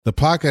The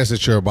podcast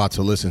that you're about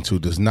to listen to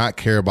does not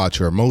care about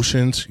your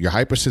emotions, your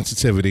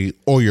hypersensitivity,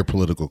 or your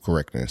political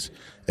correctness.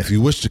 If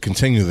you wish to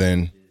continue,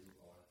 then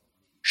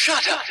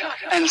shut up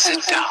and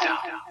sit down.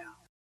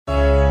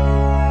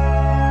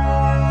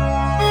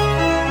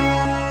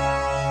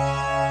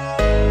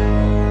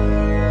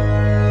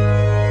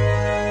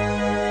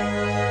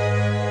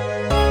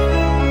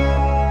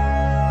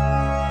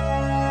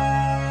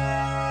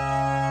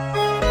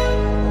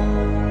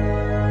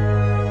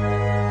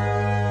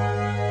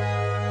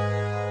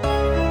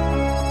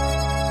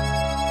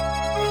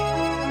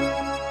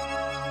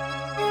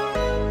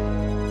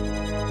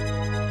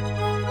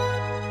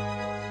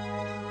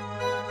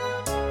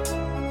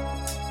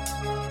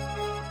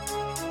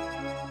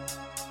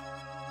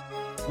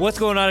 What's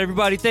going on,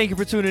 everybody? Thank you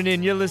for tuning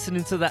in. You're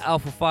listening to the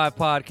A5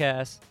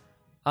 podcast.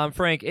 I'm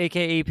Frank,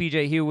 a.k.a.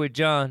 PJ, here with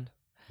John.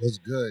 what's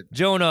good?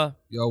 Jonah.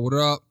 Yo, what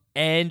up?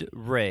 And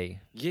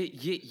Ray.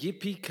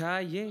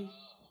 Yippee-ki-yay.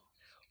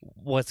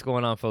 What's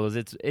going on, fellas?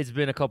 It's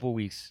been a couple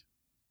weeks.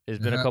 It's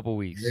been a couple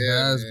weeks. It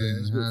has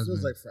been. It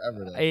feels like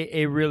forever, though.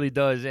 It really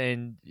does.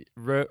 And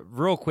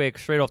real quick,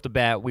 straight off the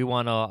bat, we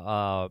want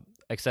to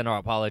extend our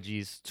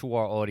apologies to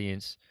our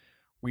audience.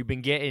 We've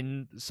been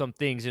getting some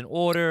things in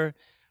order,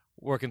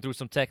 working through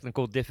some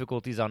technical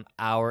difficulties on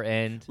our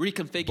end.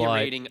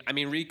 Reconfigurating.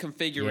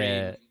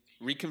 Yeah.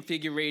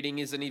 Reconfigurating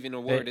isn't even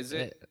a word, is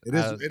it?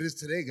 It is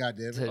today,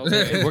 goddammit.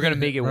 Okay. We're gonna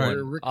make it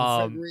We're one.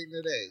 reconfiguring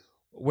today.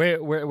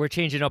 We're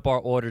changing up our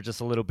order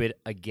just a little bit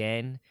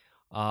again.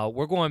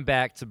 We're going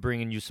back to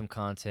bringing you some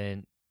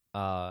content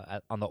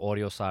on the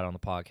audio side, on the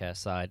podcast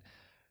side,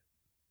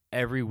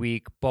 every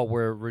week, but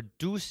we're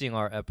reducing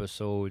our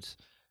episodes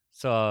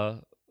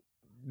to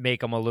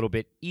make them a little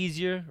bit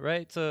easier,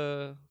 right?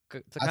 To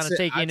kind of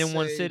take in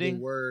one sitting.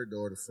 The word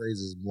or the phrase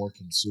is more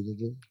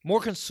consumable. More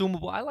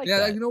consumable. I like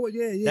that. Yeah, you know what?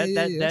 Yeah.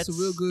 That's a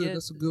real good.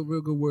 That's a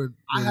real good word.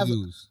 I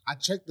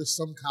checked the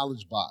some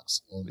college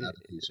box on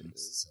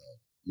applications, so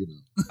you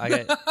know.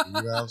 You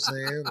know what I'm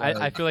saying?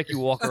 I feel like you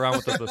walk around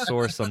with the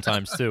thesaurus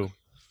sometimes too.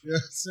 Yeah,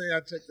 say I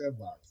checked that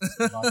box.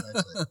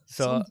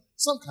 So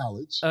some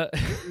college.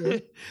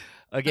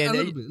 Again, a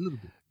little bit.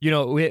 You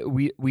know,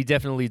 we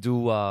definitely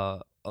do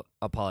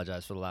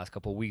apologize for the last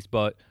couple of weeks,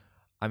 but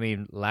I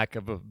mean, lack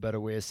of a better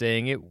way of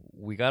saying it,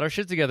 we got our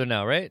shit together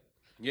now, right?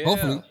 Yeah.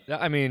 Hopefully.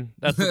 I mean,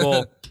 that's the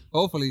goal.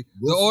 Hopefully.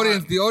 The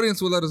audience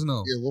will let us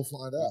know. Yeah, we'll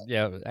find out.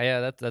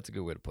 Yeah, that's a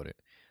good way to put it.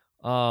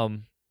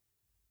 So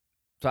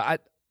I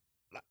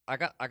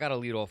got to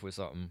lead off with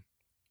something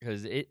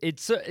because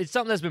it's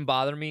something that's been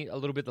bothering me a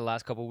little bit the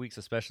last couple of weeks,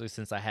 especially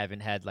since I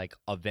haven't had like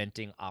a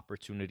venting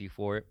opportunity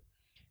for it.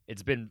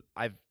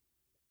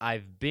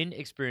 I've been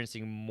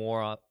experiencing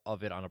more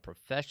of it on a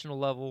professional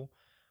level,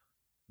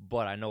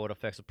 but I know it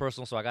affects the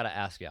personal, so I gotta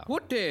ask y'all.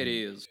 What that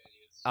is?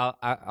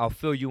 I'll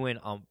fill you in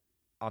on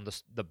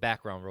the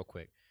background real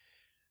quick.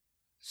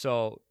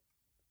 So,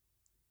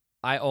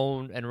 I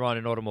own and run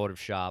an automotive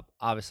shop.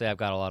 Obviously, I've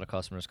got a lot of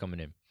customers coming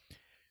in.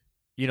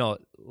 You know,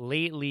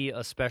 lately,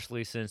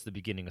 especially since the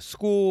beginning of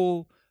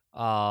school,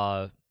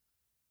 the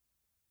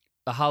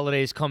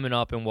holidays coming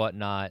up and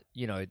whatnot,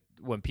 you know,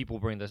 when people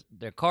bring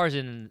their cars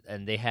in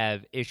and they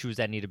have issues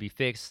that need to be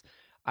fixed,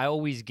 I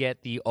always get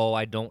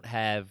I don't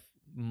have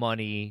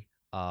money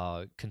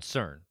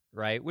concern,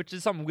 right? Which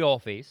is something we all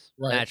face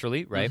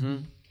naturally, right?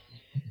 Mm-hmm.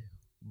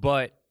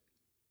 But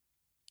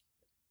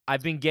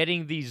I've been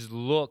getting these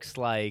looks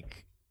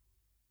like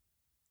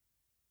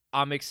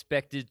I'm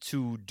expected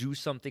to do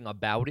something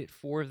about it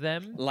for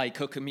them, Like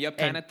hooking me up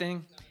kind of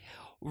thing?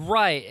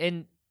 right?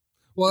 And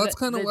Well, that's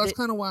kind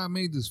of why I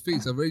made this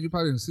face. You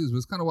probably didn't see this, but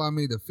it's kind of why I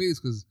made the face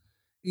because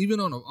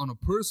even on a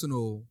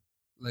personal,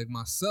 like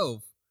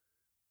myself,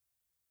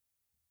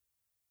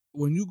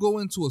 when you go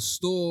into a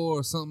store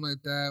or something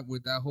like that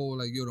with that whole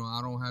like,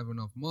 I don't have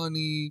enough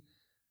money,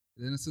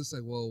 then it's just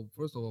like, well,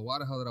 first of all, why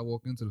the hell did I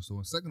walk into the store?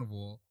 And second of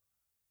all,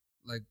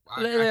 like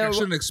I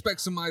shouldn't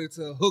expect somebody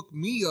to hook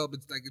me up.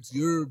 It's like it's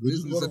your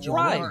business that you're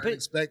right. running. But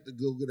expect to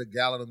go get a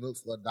gallon of milk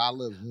for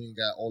 $1 if we ain't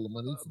got all the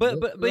money. But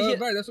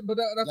Right, that's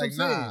like,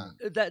 what I'm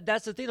saying.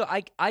 That's the thing though.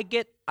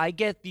 I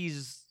get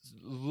these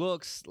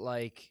looks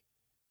like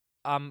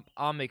I'm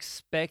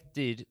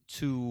expected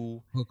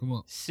to Hook them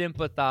up.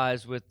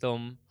 sympathize with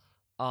them,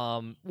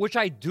 which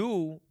I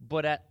do.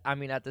 But at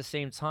the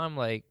same time,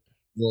 like,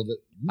 well,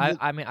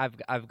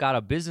 I've got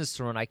a business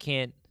to run. I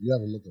can't. You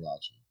have a look about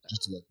you.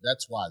 Just to look.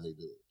 That's why they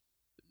do it.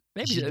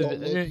 Maybe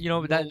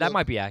that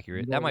might be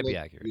accurate. That might be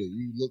accurate. Yeah,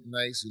 you look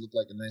nice. You look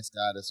like a nice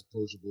guy that's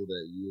approachable.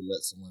 That you will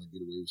let someone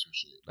get away with some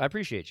shit. I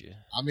appreciate you.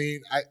 I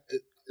mean,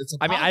 it's.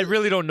 I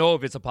really don't know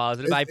if it's a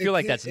positive. I feel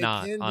like that's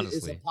not,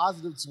 honestly. It's a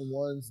positive to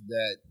ones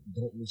that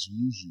don't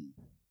misuse you,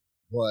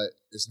 but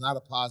it's not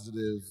a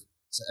positive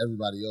to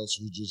everybody else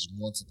who just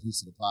wants a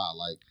piece of the pie.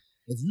 Like,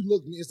 if you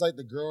look mean, it's like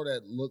the girl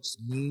that looks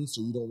mean,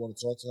 so you don't want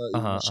to talk to her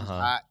even when she's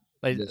hot.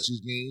 Like,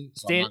 she's mean.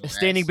 So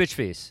standing bitch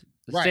face.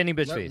 Standing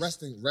bitch face.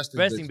 Resting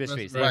Resting bitch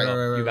face. There Right. you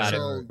go. You got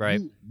So it. Right.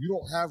 You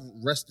don't have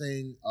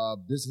resting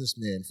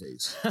businessman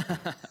face.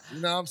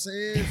 You know what I'm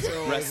saying? So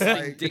it's Resting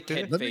like,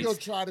 dickhead let me go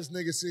face. try this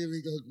nigga, see if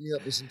he can hook me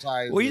up with some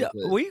tires. What real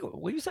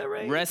quick. you said,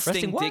 Ray?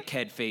 Resting what?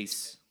 dickhead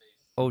face.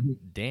 Oh,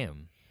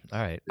 damn. All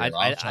right. Yeah,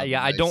 I was trying to be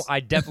I don't. nice. I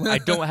definitely. I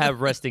don't have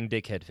resting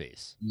dickhead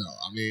face. No,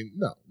 I mean,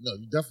 no,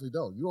 you definitely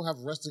don't. You don't have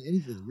resting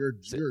anything.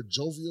 You're a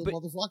jovial but-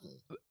 motherfucker.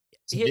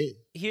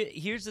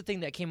 Here's the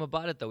thing that came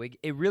about it though.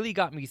 It really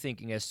got me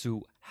thinking as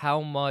to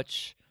how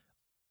much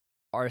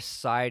our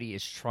society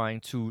is trying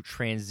to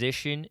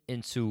transition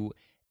into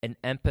an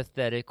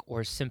empathetic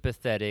or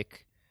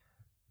sympathetic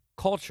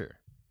culture,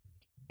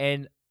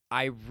 and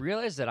I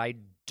realized that I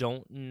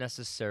don't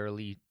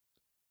necessarily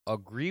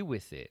agree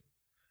with it,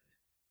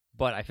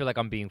 but I feel like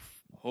I'm being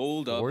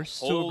Hold up. forced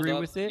to Hold agree up.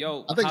 with it.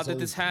 Yo, I think how it's did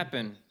always- this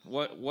happen?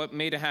 What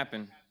made it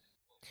happen?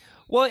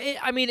 Well,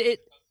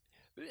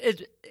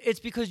 it's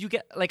because you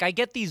get like I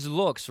get these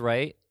looks,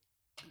 right?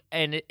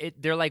 And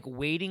they're like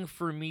waiting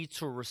for me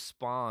to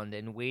respond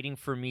and waiting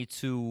for me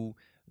to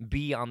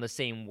be on the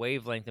same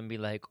wavelength and be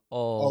like,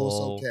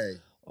 Oh, it's okay.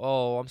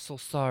 oh, I'm so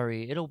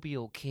sorry. It'll be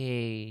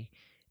okay.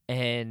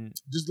 And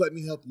Just let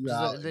me help you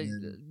out. the-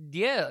 and then-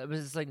 yeah,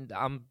 it's like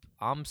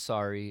I'm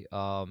sorry.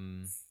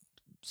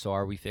 So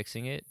are we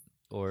fixing it,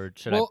 or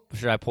should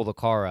I pull the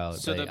car out?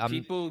 So Like, the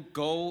people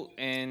go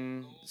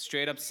and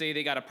straight up say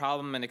they got a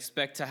problem and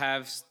expect to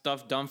have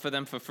stuff done for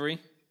them for free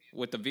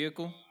with the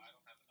vehicle?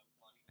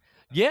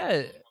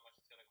 yeah.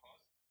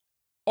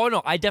 Oh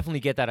no, I definitely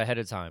get that ahead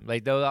of time.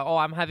 Like, oh,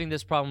 I'm having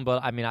this problem,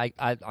 but I mean,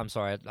 I'm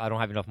sorry, I don't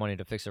have enough money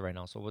to fix it right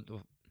now. So what?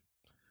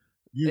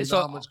 you know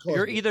So how much cost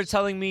you're it. either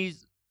telling me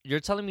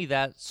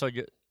that, so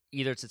you're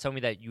either to tell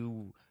me that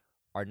you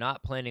are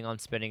not planning on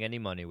spending any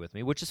money with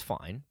me, which is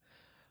fine,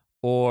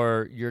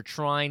 or you're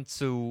trying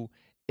to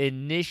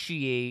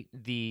initiate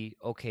the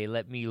okay,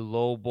 let me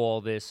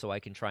lowball this so I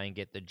can try and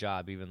get the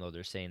job, even though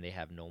they're saying they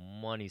have no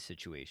money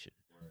situation.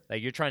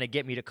 Like you're trying to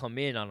get me to come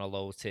in on a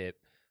low tip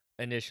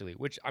initially,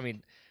 which I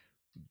mean,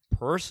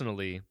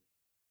 personally,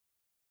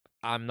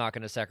 I'm not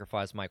going to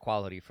sacrifice my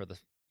quality for the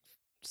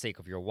sake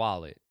of your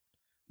wallet.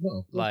 No,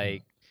 of course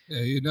Like,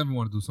 Yeah, you never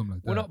want to do something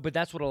like that. well, no, but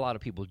that's what a lot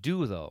of people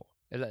do, though.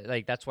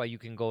 Like that's why you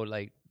can go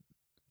like,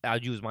 I'll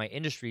use my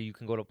industry. You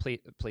can go to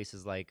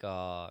places like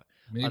a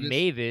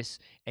Mavis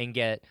and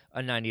get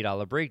a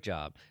 $90 brake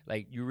job.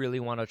 Like you really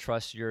want to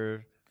trust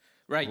your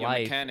Right, your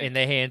life mechanic. in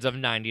the hands of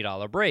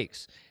 $90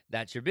 brakes.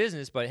 That's your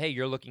business, but hey,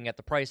 you're looking at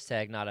the price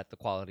tag, not at the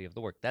quality of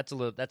the work. That's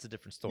a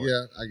different story.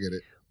 Yeah, I get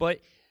it. But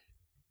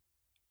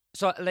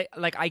so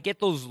like I get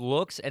those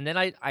looks, and then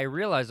I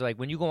realize like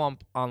when you go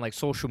on like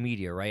social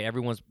media, right?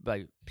 Everyone's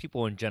like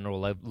people in general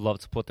love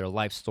to put their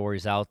life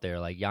stories out there.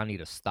 Like y'all need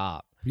to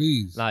stop.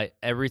 Please. Like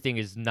everything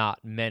is not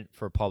meant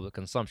for public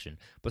consumption.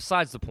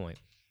 Besides the point.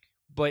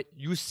 But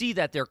you see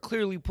that they're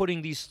clearly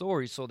putting these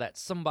stories so that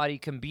somebody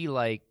can be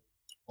like,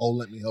 Oh,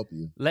 let me help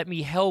you. let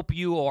me help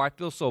you, or I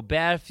feel so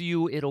bad for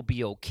you, it'll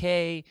be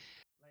okay.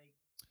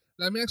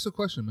 Let me ask you a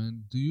question,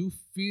 man. Do you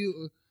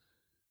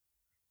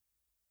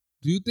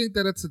think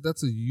that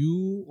that's a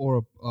you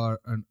or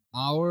an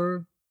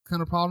our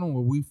kind of problem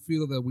where we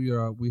feel that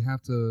we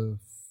have to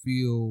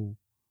feel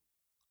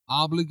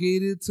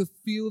obligated to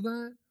feel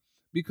that?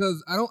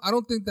 Because I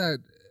don't think that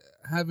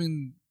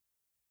having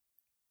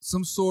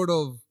some sort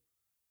of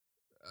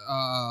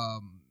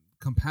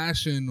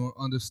compassion or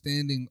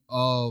understanding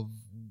of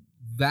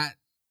that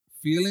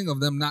feeling of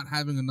them not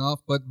having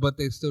enough, but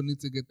they still need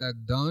to get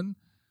that done.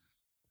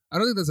 I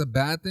don't think that's a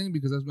bad thing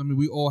because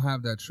we all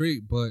have that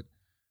trait. But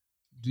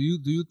do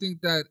you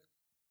think that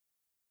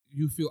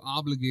you feel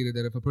obligated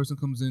that if a person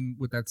comes in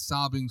with that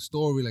sobbing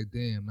story, like,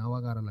 damn, now I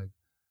gotta like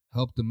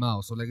help them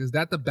out? So like, is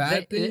that the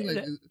bad thing?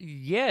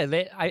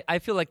 Like, I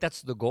feel like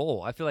that's the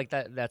goal. I feel like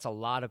that's a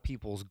lot of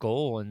people's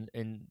goal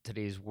in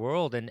today's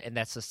world, and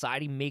that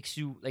society makes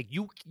you like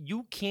you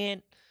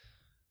can't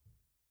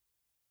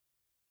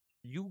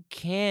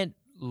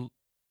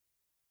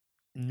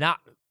not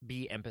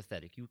be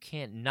empathetic. You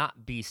can't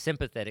not be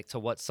sympathetic to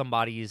what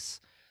somebody's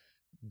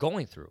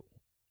going through.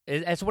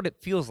 That's what it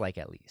feels like,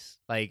 at least.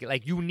 Like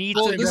you need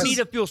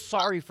to feel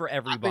sorry for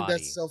everybody. I think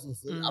that's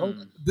self-inflicted.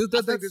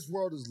 I think this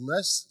world is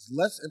less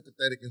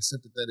empathetic and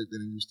sympathetic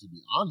than it used to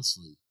be.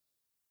 Honestly,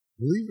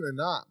 believe it or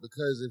not,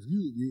 because if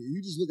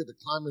you just look at the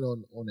climate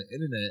on the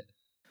internet,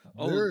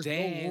 there's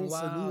no room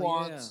for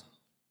nuance. Yeah.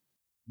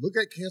 Look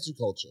at cancel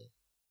culture,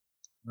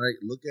 right?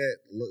 Look,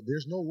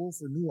 there's no room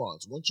for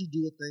nuance. Once you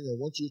do a thing and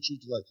once you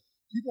choose to like,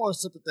 people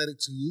aren't sympathetic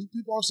to you.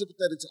 People aren't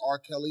sympathetic to R.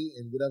 Kelly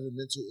and whatever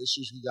mental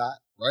issues he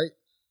got, right?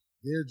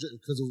 They're just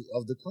because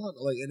of the crime,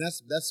 like, and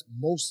that's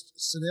most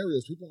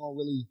scenarios. People aren't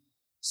really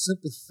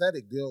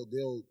sympathetic.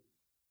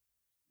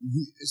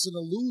 It's an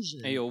illusion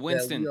Hey, yo,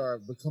 Winston. that we are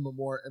becoming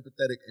more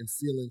empathetic and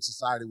feeling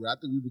society. Where I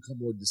think we become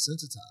more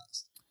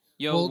desensitized.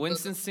 Yo, Well,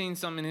 Winston's saying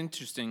something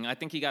interesting. I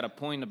think he got a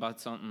point about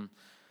something.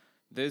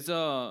 There's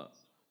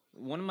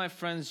one of my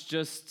friends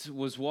just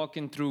was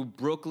walking through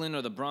Brooklyn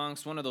or the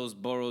Bronx, one of those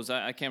boroughs.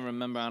 I can't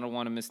remember. I don't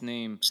want to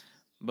misname,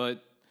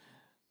 but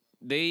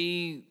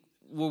they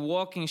were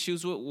walking. She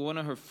was with one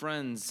of her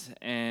friends,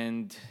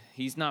 and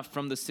he's not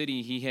from the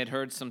city. He had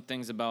heard some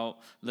things about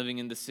living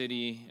in the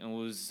city and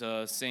was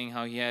saying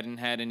how he hadn't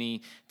had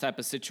any type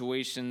of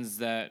situations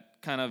that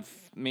kind of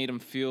made him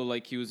feel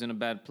like he was in a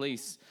bad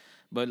place.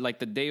 But like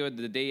the day or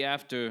the day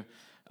after,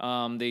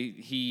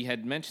 he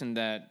had mentioned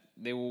that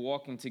they were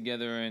walking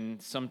together,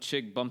 and some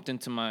chick bumped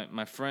into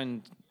my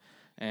friend,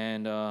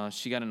 and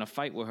she got in a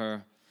fight with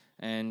her.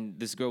 And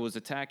this girl was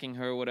attacking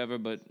her or whatever,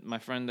 but my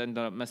friend ended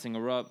up messing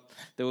her up.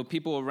 There were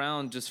people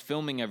around just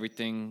filming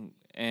everything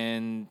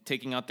and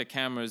taking out their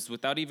cameras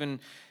without even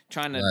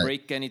trying to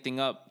break anything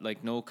up,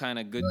 like no kind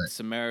of good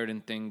Samaritan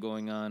thing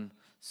going on.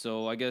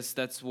 So I guess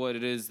that's what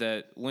it is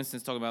that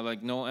Winston's talking about,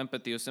 like no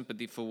empathy or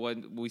sympathy for what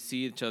we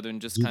see each other and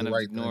just kind of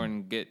ignore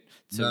and get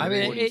to I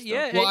mean, recording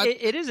stuff.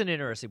 it is an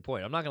interesting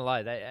point. I'm not gonna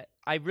lie.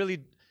 I really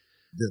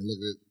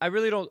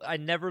don't. I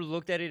never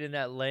looked at it in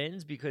that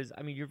lens because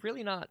I mean, you're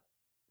really not.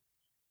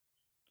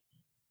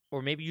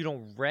 Or maybe you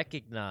don't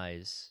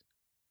recognize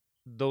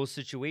those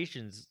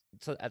situations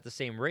at the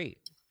same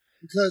rate.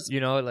 Because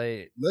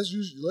like let's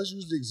use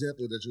the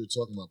example that you were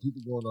talking about.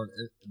 People going on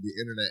the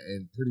internet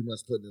and pretty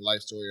much putting their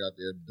life story out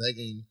there,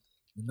 begging,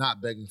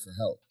 not begging for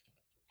help.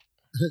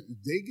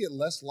 They get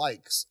less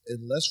likes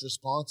and less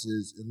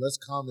responses and less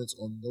comments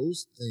on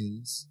those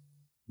things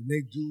than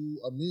they do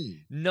a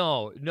meme.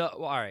 No,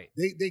 all right.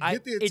 They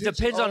get the attention. It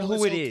depends on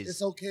who it is.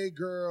 It's okay,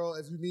 girl.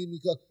 If you need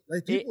me,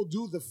 like people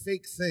do the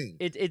fake thing.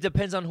 It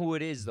depends on who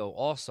it is, though.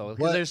 Also,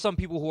 because there's some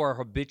people who are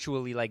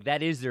habitually like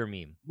that is their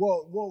meme.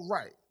 Well,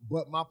 right.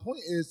 But my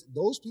point is,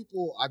 those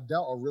people I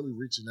doubt are really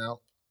reaching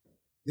out.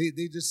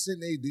 They just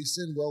send they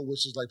send well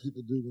wishes like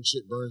people do when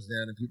shit burns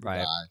down and people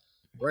die.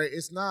 Right?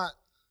 It's not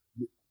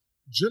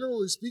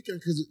generally speaking,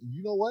 because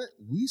you know what?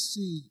 We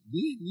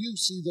and you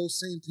see those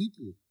same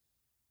people.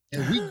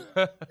 And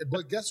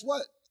but guess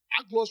what?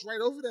 I gloss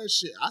right over that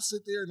shit. I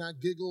sit there and I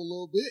giggle a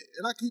little bit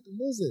and I keep it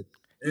moving.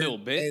 A little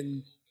bit.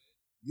 And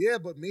yeah,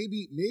 but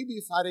maybe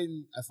if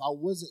I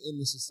wasn't in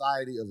the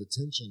society of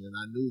attention and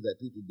I knew that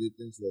people did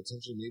things for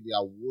attention, maybe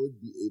I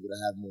would be able to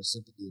have more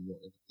sympathy and more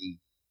empathy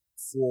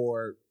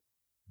for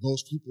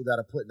those people that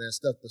are putting that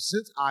stuff. But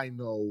since I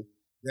know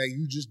that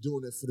you just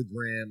doing it for the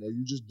gram or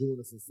you just doing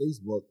it for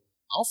Facebook,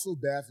 I'll feel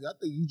bad for you. I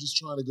think you just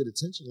trying to get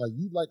attention. Like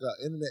you like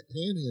an internet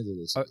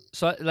panhandler.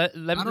 So I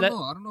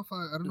don't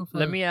know if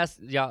let me ask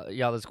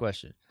y'all this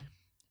question: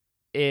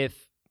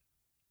 If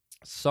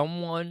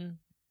someone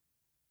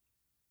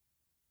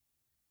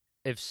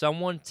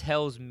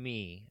tells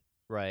me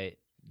right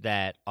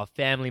that a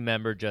family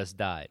member just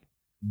died,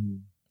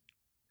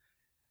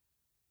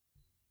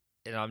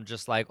 and I'm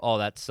just like, oh,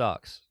 that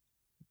sucks.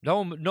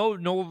 No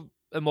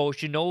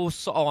emotion. No.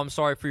 Oh, I'm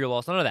sorry for your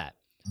loss. None of that.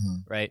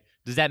 Right?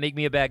 Does that make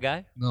me a bad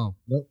guy? No.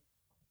 Nope.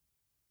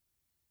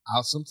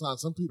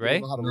 Sometimes some people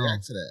don't know how to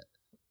react to that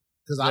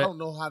because I don't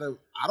know how to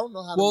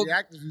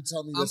react if you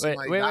tell me that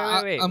somebody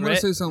died. I'm gonna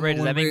say something. Ray,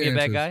 does that make me a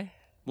bad guy?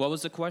 What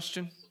was the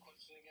question?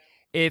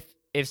 If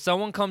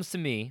someone comes to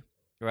me,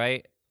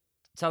 right,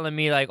 telling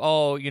me like,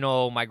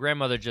 oh, my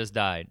grandmother just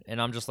died,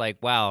 and I'm just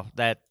like, wow,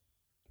 that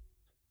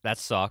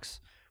sucks.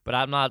 But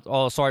I'm not,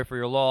 oh, sorry for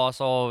your loss.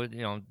 Oh,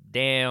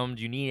 damn,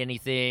 do you need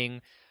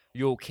anything?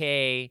 You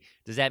okay?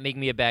 Does that make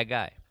me a bad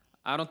guy?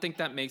 I don't think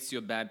that makes you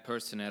a bad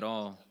person at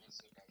all.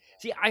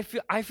 See, I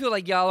feel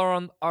like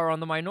y'all are on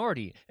the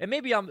minority, and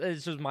maybe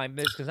it's just my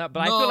misconception, but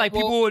I feel like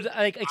people would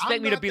like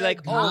expect me to be like,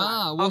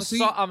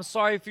 I'm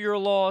sorry for your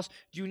loss.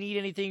 Do you need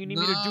anything? You need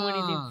me to do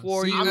anything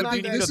for you? I'm not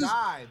that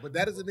guy, but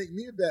that doesn't make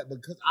me a bad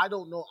because I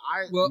don't know.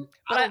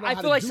 I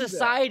feel like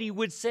society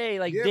would say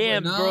like,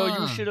 damn, bro,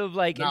 you should have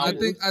like. I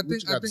think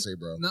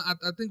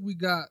we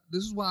got.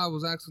 This is why I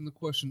was asking the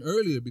question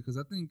earlier because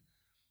I think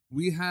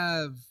we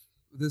have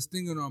this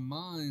thing in our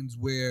minds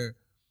where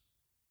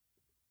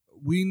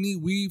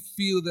we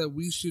feel that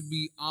we should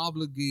be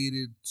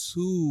obligated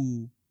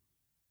to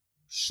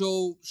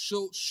show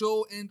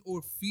and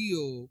or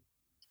feel,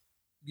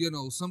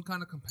 some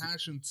kind of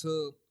compassion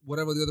to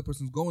whatever the other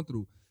person's going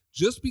through.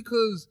 Just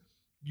because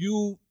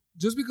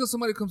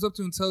somebody comes up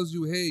to you and tells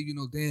you, hey,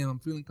 damn, I'm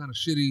feeling kind of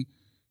shitty,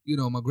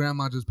 my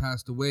grandma just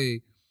passed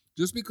away.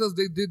 Just because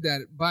they did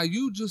that, by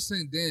you just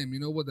saying, damn, you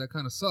know what, that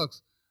kind of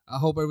sucks. I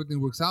hope everything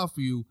works out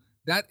for you.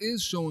 That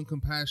is showing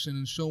compassion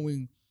and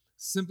showing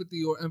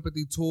sympathy or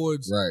empathy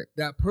towards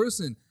that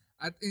person.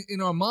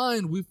 In our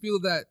mind, we feel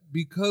that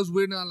because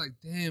we're not like,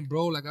 damn,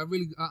 bro, like I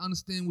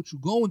understand what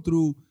you're going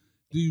through.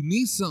 Do you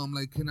need something?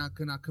 Like,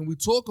 can we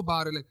talk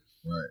about it? Like,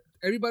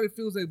 everybody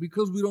feels like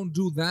because we don't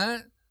do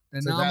that,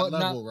 and now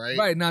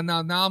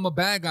now I'm a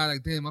bad guy.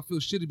 Like, damn, I feel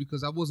shitty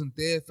because I wasn't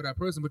there for that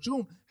person. But you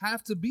don't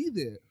have to be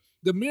there.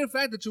 The mere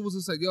fact that you was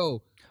just like,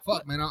 yo,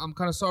 fuck, man, I'm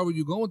kind of sorry what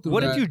you're going through.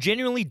 What if you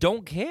genuinely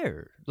don't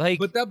care? Like,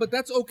 but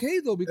that's okay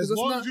though because as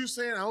long as you're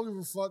saying I don't give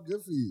a fuck,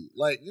 good for you.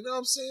 Like, you know what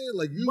I'm saying?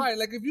 Like you, right?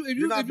 Like if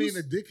you're not being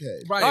a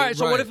dickhead, right? All right.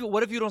 So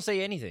what if you don't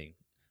say anything?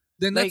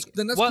 Then that's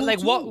what, cool like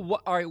too.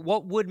 what? All right.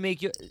 What would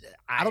make you?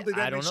 I don't think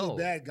that makes you a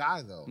bad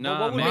guy though.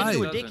 No, what would make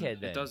you a dickhead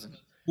then? It doesn't.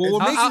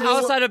 Well,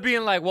 outside of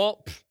being like,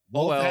 well,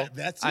 well,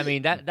 that's I it.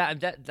 mean that's I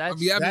mean,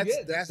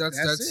 That's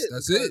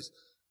that's it. it.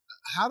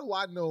 How do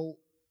I know?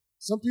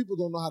 Some people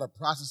don't know how to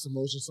process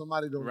emotions.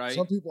 Somebody don't. Right.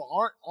 Some people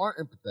aren't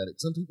empathetic.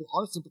 Some people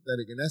aren't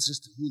sympathetic, and that's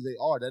just who they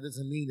are. That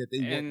doesn't mean that they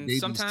want And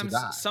babies to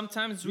die.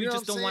 sometimes we You know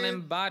just what I'm don't want to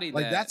saying? embody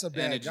Like, that that's a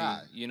bad energy.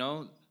 guy. You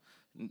know,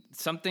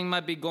 something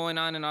might be going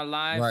on in our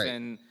life, Right.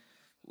 and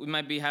we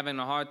might be having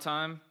a hard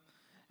time,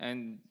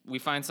 and we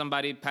find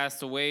somebody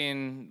passed away,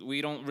 and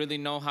we don't really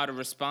know how to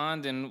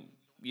respond, and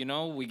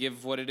we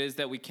give what it is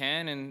that we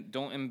can, and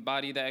don't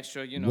embody the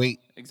extra. Wait.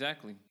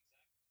 Exactly.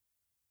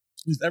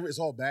 It's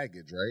all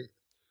baggage, right?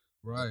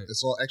 Right.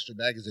 It's all extra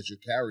baggage that you're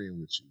carrying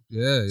with you.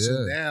 Yeah,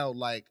 So yeah. now,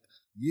 like,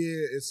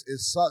 it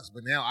sucks,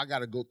 but now I got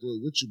to go through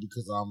it with you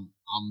because I'm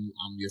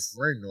your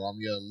friend, or I'm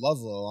your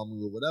lover, or I'm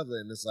your whatever,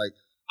 and it's like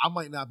I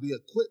might not be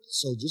equipped.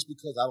 So just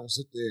because I don't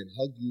sit there and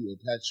hug you and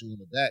pat you on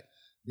the back,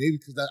 maybe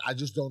because I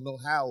just don't know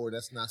how, or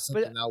that's not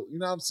something you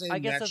know what I'm saying? I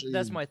guess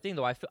that's my thing,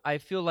 though. I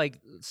feel like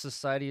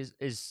society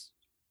is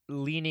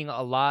leaning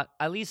a lot,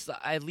 at least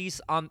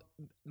on,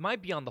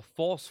 might be on the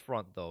false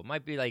front, though.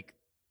 Might be like,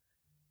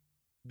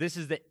 this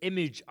is the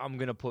image I'm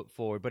gonna put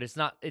forward, but it's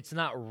not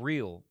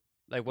real.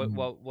 Like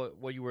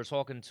what you were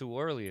talking to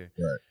earlier,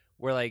 Right?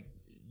 Where like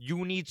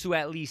you need to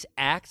at least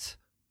act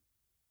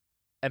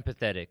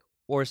empathetic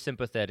or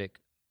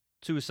sympathetic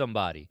to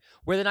somebody.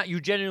 Whether or not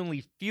you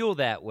genuinely feel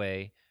that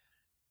way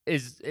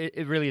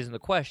it really isn't the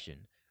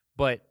question.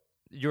 But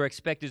you're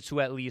expected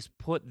to at least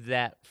put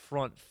that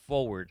front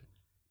forward,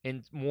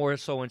 and more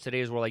so in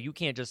today's world. Like, you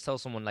can't just tell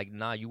someone like,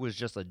 nah, you was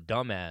just a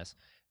dumbass.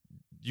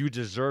 You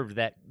deserved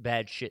that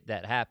bad shit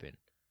that happened.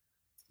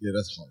 Yeah,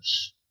 that's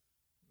harsh.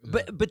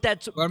 But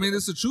that's. But I mean,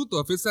 it's the truth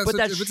though. If it's that, But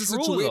that's if it's a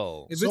true, situation,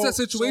 though. if it's a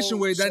situation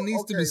where that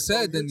needs to be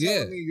said, then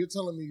yeah. You're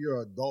telling me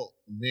you're an adult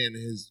man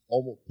in his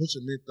almost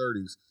pushing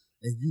mid-30s,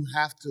 and you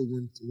have to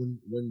when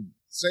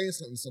saying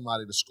something to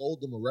somebody, to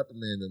scold them or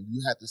reprimand them,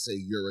 you have to say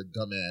you're a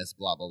dumbass,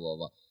 blah blah blah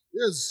blah.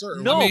 There's a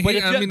certain No, I mean, but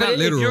if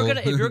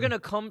you're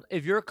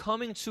literal.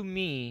 coming to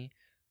me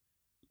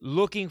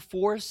looking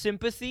for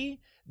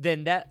sympathy,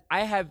 then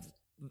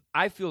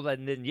I feel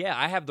that then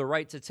I have the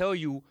right to tell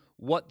you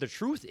what the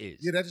truth is.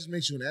 Yeah, that just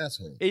makes you an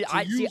asshole.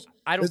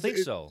 I don't think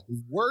so.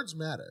 Words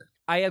matter.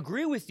 I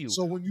agree with you.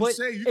 So when you can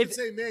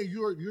say, man,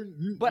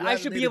 you. But I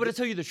should be able to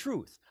tell you the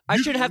truth. I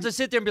shouldn't have to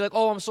sit there and be like,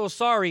 oh, I'm so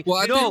sorry.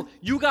 Well, no,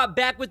 you got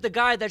back with the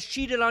guy that's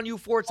cheated on you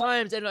 4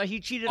 times, and he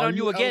cheated on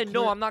you again.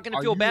 No, I'm not going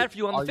to feel bad for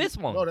you on the 5th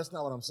one. No, that's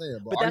not what I'm saying.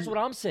 But that's what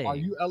I'm saying. Are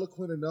you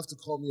eloquent enough to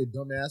call me a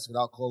dumbass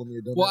without calling me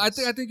a dumbass? Well, I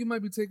think you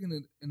might be taking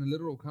it in a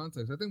literal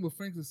context. I think what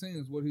Frank is saying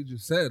is what he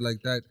just said,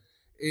 like that.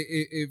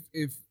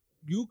 If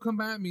you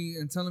come at me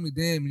and telling me,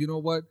 damn, you know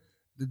what,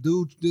 the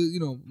dude,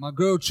 my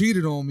girl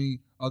cheated on me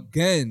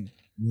again,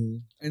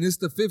 and it's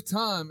the 5th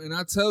time, and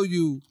I tell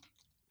you,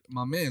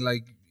 my man,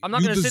 like, I'm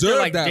not you gonna sit there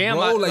like, that, damn,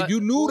 bro. Like, you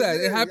knew that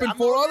it happened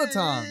 4 other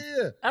times.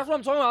 Yeah. That's what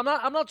I'm talking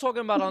about. I'm not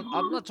talking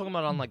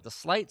about on like the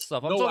slight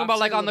stuff. I'm No, talking about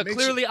like on the saying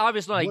clearly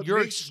obvious, like, you're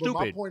But stupid.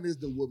 my point is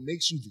that what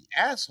makes you the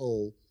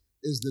asshole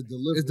is the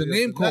delivery. It's the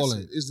name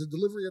calling. Is the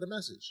delivery of the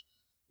message.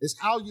 It's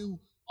how you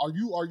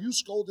are you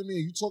scolding me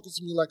and you talking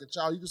to me like a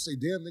child. You can say,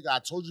 "Damn nigga, I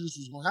told you this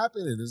was gonna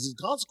happen, and there's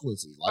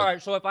consequences." Like, all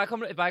right, so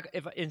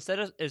if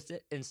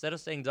instead of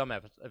saying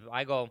dumbass, if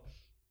I go,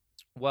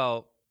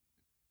 well,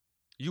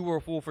 you were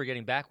a fool for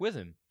getting back with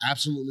him.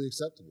 absolutely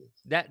acceptable.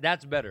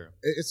 That's better.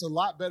 It's a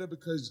lot better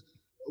because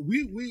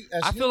we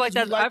as I feel like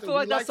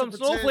humans, that's some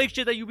snowflake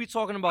shit that you be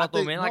talking about,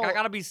 though, man. Like, I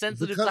gotta be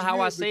sensitive to how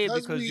I say it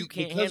because you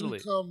can't handle it.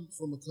 Because we come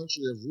from a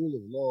country of rule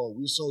of law,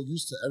 we're so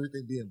used to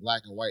everything being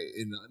black and white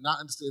and not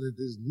understanding that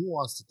there's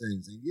nuance to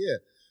things. And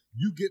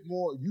you get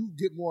more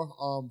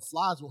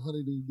flies with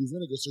honey than you do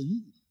vinegar. So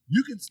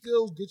you can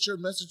still get your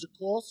message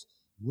across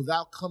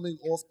without coming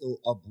off the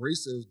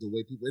abrasive the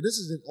way people. And this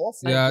isn't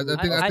awful. Yeah,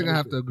 I think I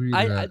have to agree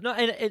with that. No,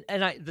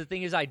 and the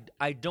thing is, I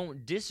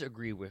don't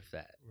disagree with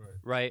that,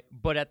 right?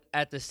 But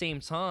at the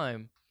same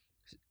time,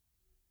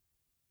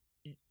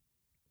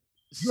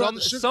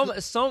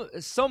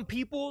 some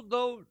people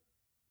though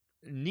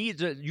need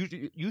to.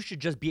 You should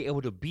just be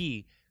able to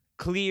be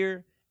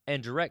clear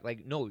and direct.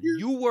 Like, no,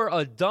 you were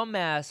a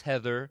dumbass,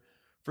 Heather,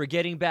 for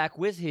getting back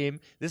with him.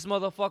 This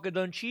motherfucker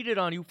done cheated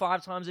on you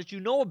 5 times that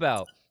you know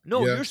about.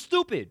 No, you're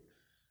stupid.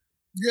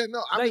 Yeah,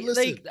 no, I mean,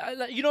 listen.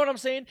 You know what I'm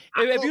saying?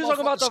 If you're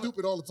talking about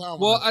stupid all the time,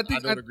 well, I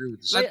don't agree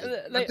with this.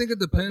 I think it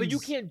depends. But you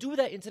can't do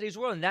that in today's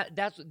world, and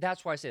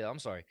that's why I say that. I'm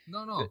sorry.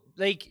 No.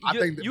 Like,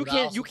 you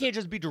can't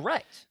just be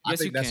direct.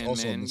 Yes, you that's can,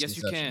 also a man. Yes,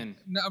 you can.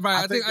 No,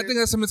 right. I think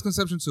that's a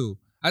misconception too.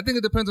 I think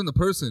it depends on the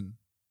person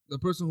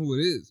who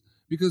it is,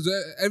 because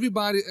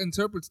everybody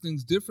interprets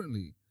things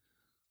differently,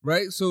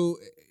 right? So,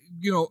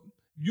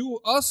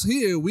 us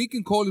here, we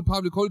can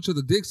probably call each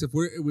other dicks if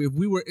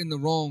we were in the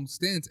wrong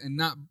stance and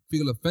not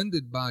feel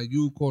offended by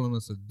you calling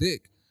us a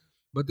dick.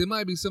 But there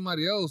might be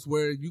somebody else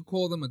where you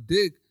call them a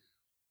dick,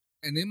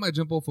 and they might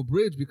jump off a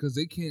bridge because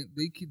they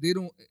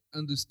don't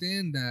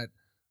understand that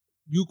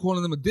you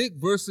calling them a dick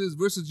versus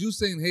you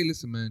saying, hey,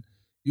 listen, man,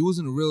 you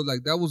wasn't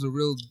that was a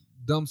real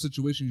dumb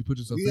situation you put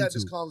yourself into. We had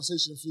this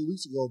conversation a few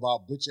weeks ago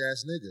about bitch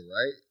ass nigga,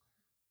 right?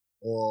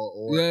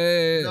 or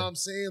yeah. you know what I'm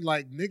saying?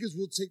 Like, niggas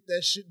will take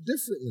that shit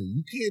differently.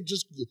 You can't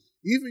just,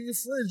 even your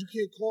friends, you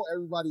can't call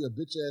everybody a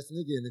bitch ass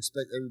nigga and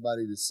expect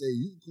everybody to say,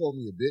 you can call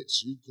me a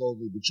bitch, you can call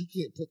me, but you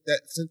can't put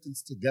that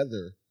sentence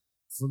together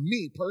for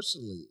me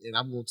personally, and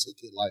I'm gonna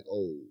take it like,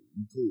 oh,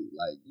 you cool.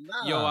 Like,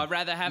 nah. Yo, I'd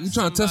rather have You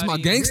trying to test my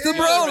gangster, I'd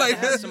bro? rather Like,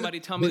 have somebody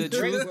tell me the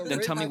truth than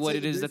Ray tell me might what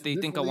take it is that they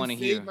think I want to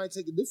differently. hear. Might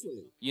take it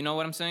differently. You know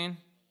what I'm saying?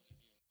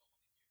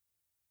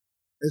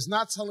 It's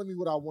not telling me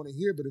what I want to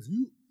hear, but if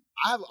you,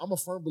 I'm a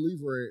firm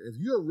believer in, if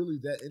you're really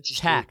that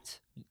interested. Tact.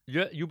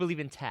 You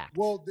believe in tact.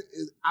 Well,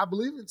 I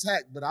believe in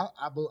tact, but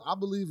I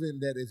believe in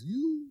that if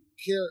you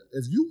care,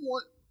 if you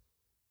want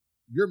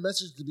your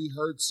message to be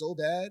heard so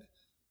bad,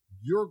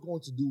 you're going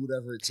to do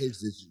whatever it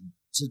takes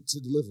to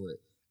deliver it.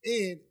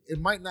 And it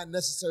might not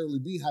necessarily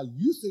be how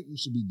you think you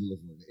should be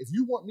delivering it. If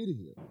you want me to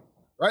hear it,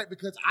 right?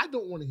 Because I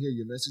don't want to hear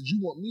your message.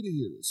 You want me to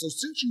hear it. So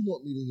since you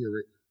want me to hear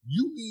it,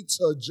 you need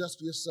to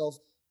adjust yourself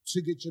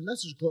to get your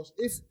message across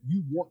if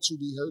you want to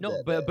be heard.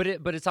 No, but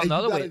it's on the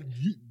other way.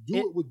 You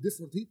do it with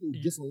different people,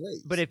 different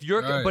ways. But if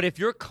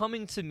you're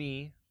coming to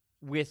me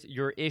with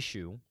your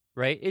issue,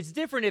 right? It's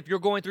different if you're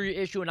going through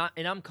your issue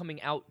and I'm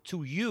coming out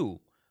to you,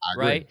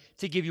 right,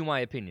 to give you my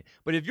opinion.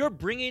 But if you're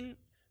bringing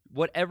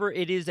whatever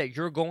it is that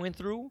you're going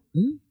through,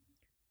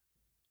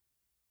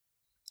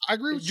 I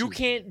agree with you.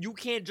 You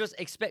can't just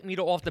expect me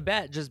to off the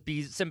bat just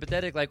be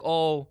sympathetic, like,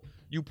 oh,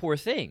 you poor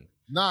thing.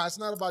 Nah, it's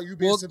not about you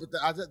being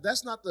sympathetic.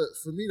 That's not the,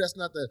 for me, that's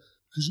not the,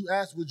 because you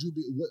asked, would you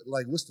be,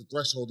 what's the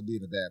threshold of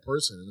being a bad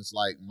person? And it's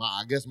like,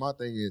 I guess my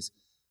thing is,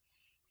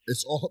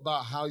 it's all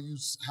about how you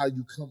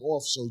come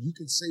off, so you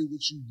can say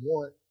what you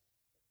want.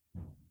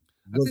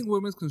 I think we're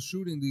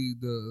misconstruing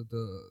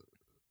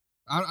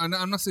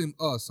I'm not saying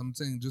us, I'm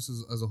saying just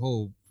as a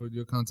whole, for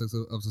your context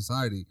of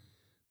society.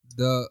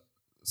 The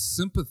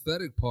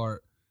sympathetic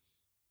part,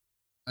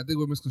 I think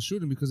we're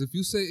misconstruing, because if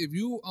you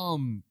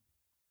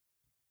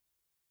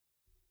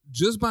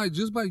just by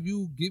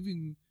you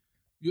giving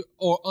you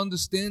or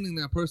understanding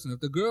that person, if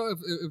the girl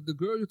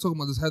you're talking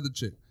about, this Heather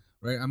chick,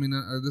 right? I mean,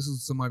 this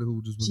is somebody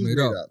who just was made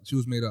up. She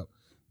was made up.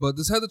 But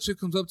this Heather chick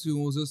comes up to you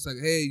and was just like,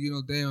 hey,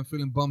 damn, I'm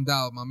feeling bummed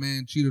out. My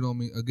man cheated on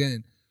me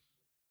again.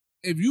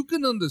 If you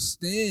can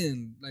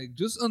understand, like,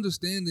 just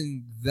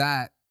understanding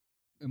that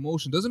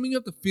emotion doesn't mean you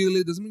have to feel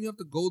it, doesn't mean you have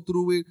to go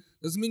through it,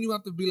 doesn't mean you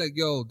have to be like,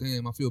 yo,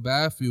 damn, I feel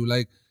bad for you.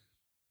 Like,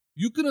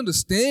 you can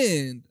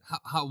understand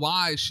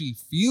why she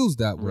feels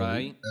that way.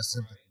 Right.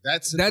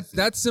 That's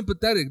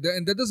sympathetic,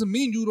 and that doesn't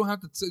mean you don't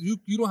have to you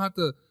don't have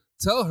to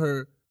tell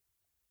her,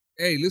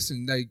 hey,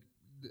 listen, like,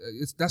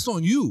 that's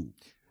on you.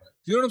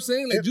 You know what I'm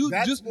saying? Like,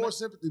 that's just more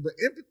sympathy, but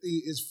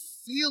empathy is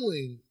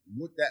feeling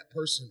what that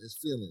person is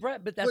feeling.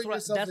 Right, but that's what I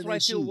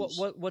feel.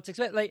 What's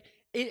expected? Like,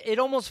 it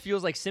almost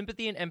feels like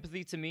sympathy and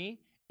empathy to me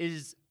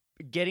is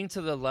getting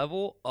to the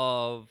level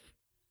of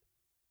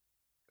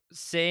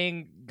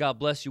saying "God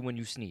bless you" when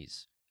you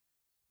sneeze.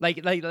 Like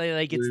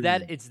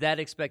it's that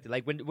expected.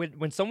 Like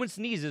when someone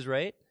sneezes,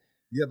 right?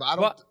 Yeah, but I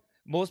don't. But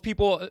most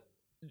people,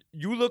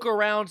 you look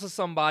around to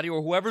somebody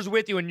or whoever's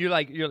with you, and you're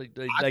like,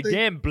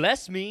 damn,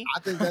 bless me. I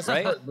think that's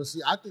right. But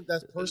see, I think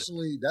that's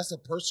personally, that's a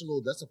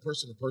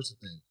person-to-person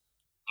thing.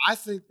 I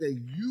think that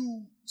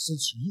you,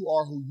 since you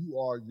are who you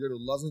are, you're the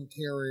loving,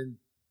 caring,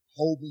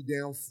 hold me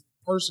down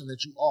person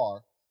that you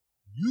are.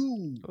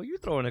 Oh, you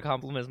throwing the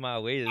compliments my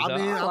way. I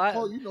mean, you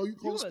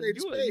call spade a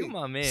spade. You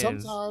my man.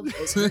 Sometimes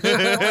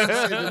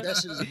that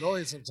shit is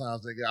annoying.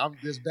 Sometimes, nigga. I'm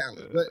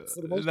disbalanced, but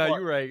for the most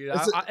part, you're right.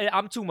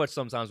 I'm too much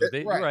sometimes with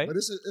it. Right, you're right. But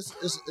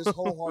it's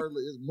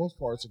wholeheartedly. Most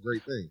part, it's a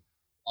great thing.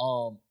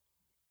 I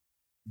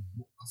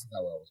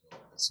forgot what I was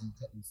going to say. You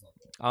cut me fucked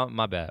up.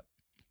 My bad.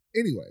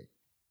 Anyway,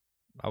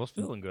 I was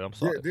feeling good. I'm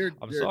sorry. I'm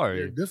They're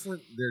sorry.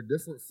 different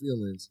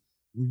feelings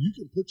when you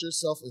can put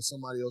yourself in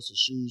somebody else's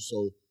shoes.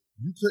 So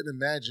you couldn't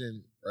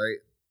imagine, right,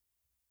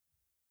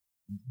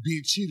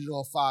 being cheated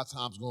on 5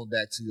 times going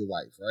back to your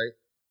wife, right?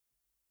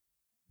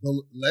 But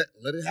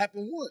let it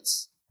happen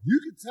once.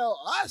 You can tell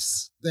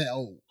us that,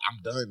 oh,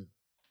 I'm done.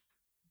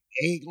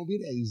 It ain't gonna be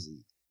that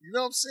easy. You know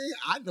what I'm saying?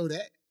 I know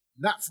that.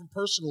 Not from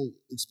personal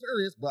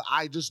experience, but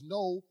I just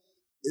know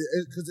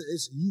because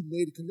it's you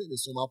made a commitment.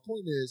 So my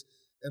point is,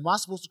 am I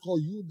supposed to call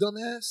you a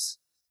dumbass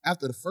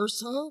after the first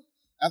time?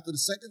 After the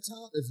second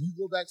time? If you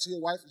go back to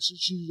your wife and she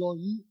cheated on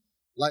you?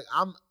 Like,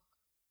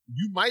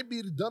 you might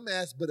be the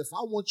dumbass, but if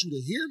I want you to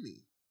hear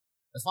me,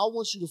 if I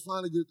want you to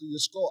finally get it through your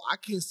skull, I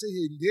can't sit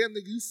here and, damn,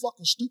 nigga, you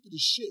fucking stupid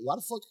as shit. Why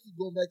the fuck you keep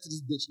going back to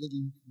this bitch,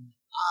 nigga?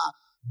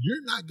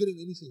 You're not getting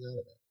anything out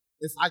of that.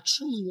 If I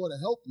truly want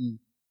to help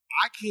you,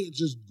 I can't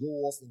just go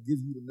off and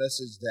give you the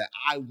message that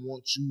I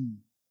want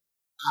you,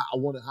 how I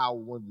want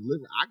to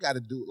deliver. I got to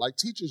do it like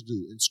teachers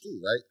do in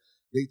school, right?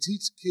 They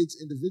teach kids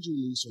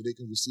individually so they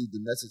can receive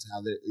the message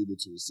how they're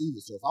able to receive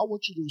it. So if I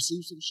want you to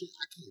receive some shit,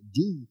 I can't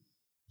do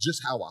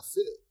just how I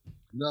feel.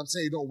 You know what I'm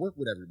saying? It don't work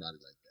with everybody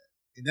like that.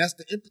 And that's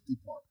the empathy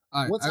part.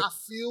 Once I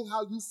feel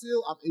how you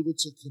feel, I'm able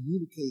to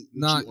communicate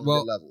with you on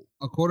your level.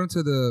 According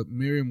to the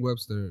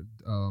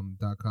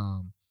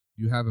Merriam-Webster.com,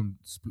 you have them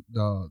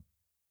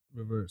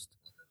reversed.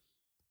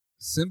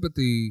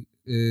 Sympathy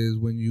is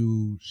when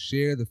you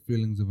share the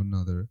feelings of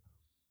another.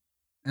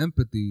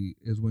 Empathy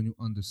is when you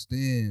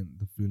understand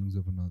the feelings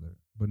of another,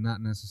 but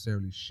not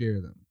necessarily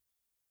share them.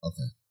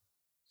 Okay.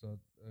 So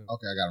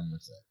Okay, I gotta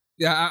mix that.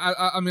 yeah,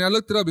 I mean I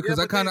looked it up because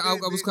Yeah,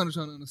 I was kind of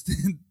trying to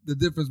understand the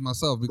difference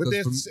myself because But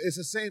it's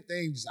the same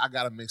thing. Just I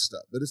got it mixed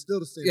up, but it's still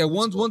the same. yeah,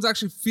 principle. one's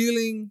actually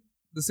feeling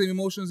the same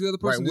emotions as the other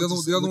person. Right, the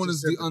other which one is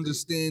is the sympathy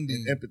understanding.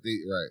 and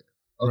empathy, right?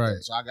 Okay,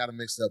 Right. so I got it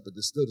mixed up, but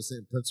it's still the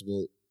same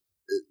principle.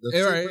 The Yeah,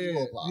 same right,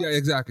 principle applies. yeah,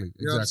 exactly.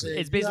 You know what I'm Exactly. saying?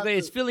 It's You have basically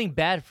it's to- feeling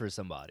bad for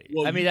somebody.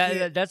 Well, I mean you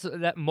can't-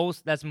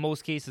 that's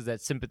most cases that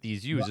sympathy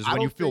is used Well, is I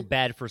when you don't feel think-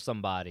 bad for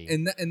somebody.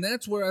 And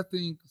that's where I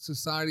think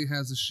society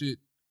has the shit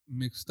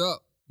mixed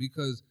up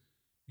because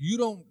you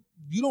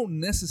don't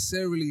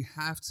necessarily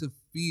have to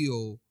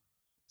feel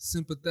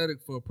sympathetic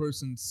for a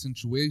person's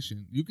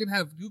situation. You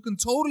can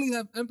totally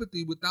have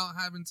empathy without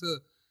having to,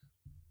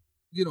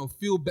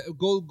 feel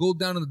go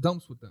down in the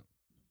dumps with them.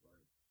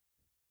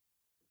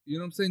 You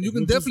know what I'm saying? You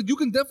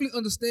can definitely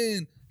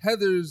understand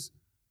Heather's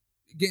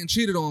getting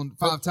cheated on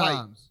Her 5 plight.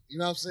 times. You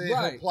know what I'm saying?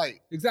 Right. Her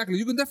plight. Exactly.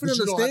 You can definitely But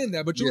you don't have understand to-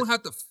 that, but you yeah. don't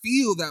have to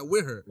feel that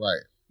with her.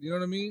 Right. You know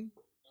what I mean?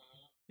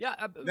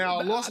 Yeah.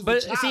 Now, loss of a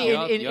but child, see,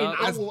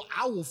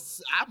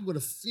 I'm gonna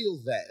feel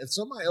that. If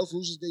somebody else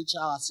loses their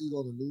child, I see it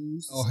on the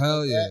news. Oh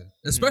hell yeah!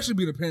 That, Especially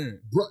being a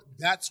parent. bro,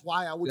 that's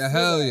why I would Yeah, feel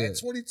hell that. yeah. At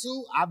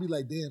 22, I'd be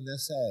like, damn,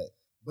 that's sad.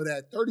 But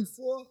at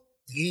 34,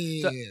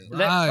 damn, So,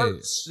 that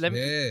hurts. let me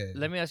Yeah.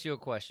 let me ask you a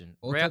question.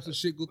 All Ray, types of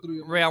shit go through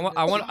your Ray, I mind.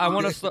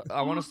 want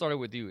to start it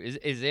with you.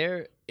 Has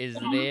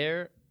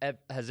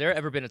there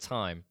ever been a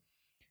time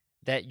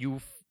that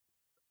you've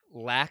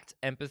lacked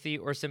empathy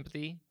or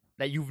sympathy,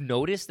 that you've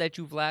noticed that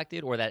you've lacked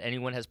it, or that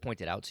anyone has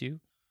pointed out to you?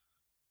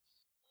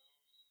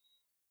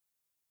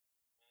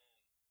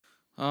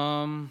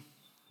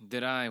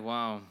 Did I?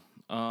 Wow.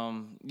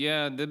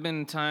 Yeah, there've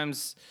been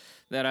times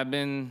that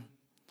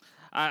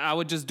I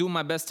would just do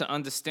my best to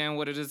understand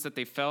what it is that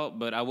they felt,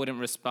 but I wouldn't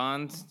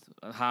respond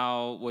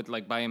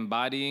by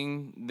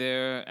embodying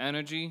their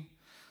energy.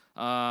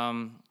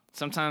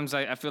 Sometimes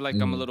I feel like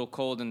I'm a little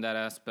cold in that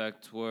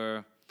aspect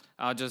where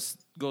I'll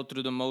just go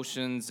through the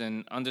motions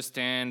and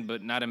understand,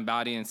 but not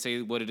embody and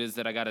say what it is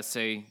that I gotta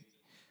say.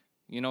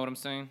 You know what I'm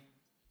saying?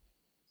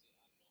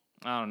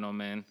 I don't know,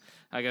 man.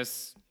 I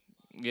guess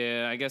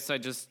I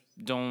just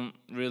don't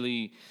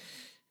really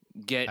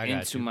get I got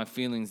into you. my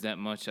feelings that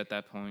much at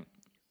that point.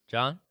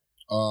 John?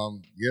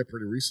 Yeah,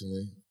 pretty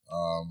recently.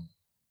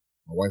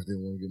 My wife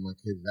didn't want to get my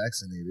kid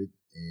vaccinated,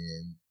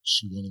 and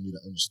she wanted me to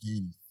understand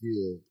and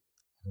feel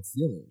her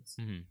feelings.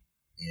 Mm-hmm.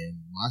 And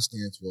my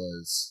stance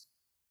was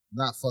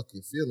not fuck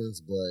your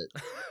feelings,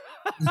 but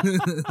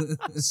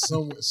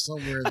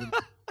somewhere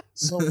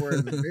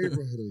in the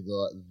neighborhood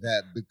of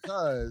that,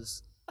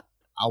 because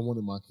I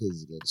wanted my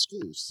kids to go to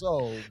school.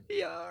 So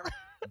Yeah.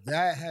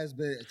 that has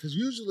been, because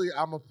usually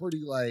I'm a pretty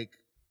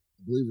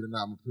believe it or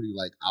not, I'm a pretty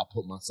I'll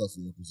put myself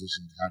in a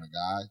position kind of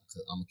guy.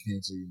 Cause I'm a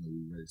Cancer,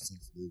 we're very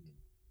sensitive and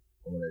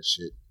all that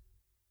shit.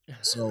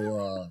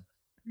 So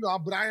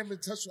but I am in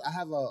touch with, I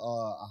have a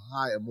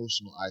high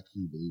emotional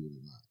IQ, believe it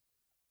or not.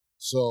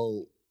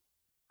 So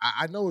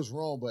I know it's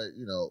wrong, but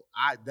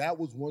that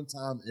was one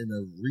time in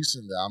a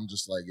recent that I'm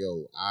just like,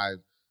 yo,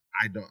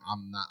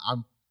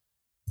 I'm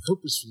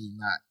purposefully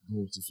not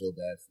going to feel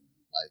bad for you.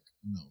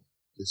 No,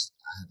 I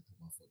had to put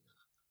my foot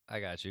down. I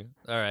got you.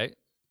 All right.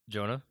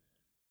 Jonah?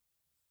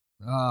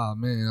 Ah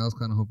man, I was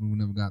kind of hoping we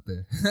never got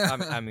there.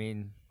 I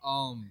mean,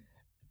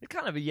 it's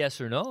kind of a yes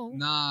or no.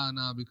 Nah,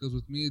 because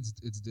with me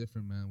it's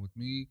different, man. With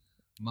me,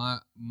 my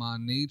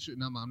nature.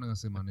 No, I'm not gonna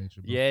say my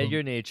nature. But Yeah,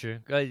 your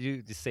nature. Go ahead,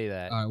 you just say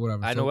that. All right,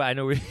 whatever. I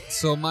know.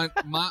 So my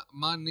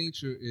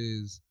nature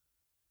is,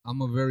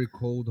 I'm a very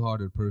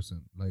cold-hearted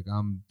person. Like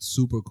I'm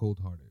super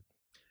cold-hearted.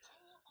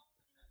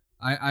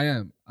 I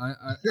am.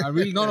 I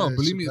really no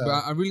believe me, but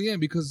I really am,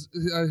 because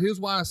here's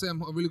why I say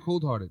I'm really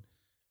cold-hearted,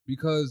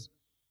 because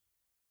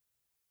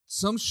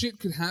some shit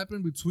could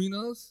happen between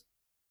us,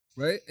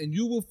 right? And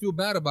you will feel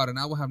bad about it, and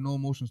I will have no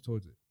emotions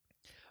towards it.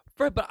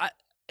 Right, but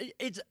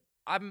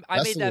I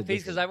made that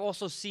face because I've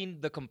also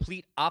seen the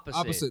complete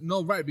opposite.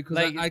 No, right? Because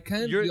I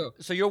can.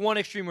 So you're one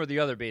extreme or the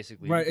other,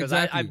 basically. Right, because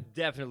exactly. I've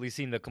definitely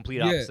seen the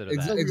complete opposite of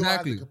that. We don't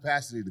Exactly. have the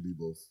capacity to be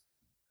both.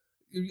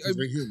 Because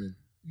we're human.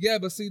 Yeah,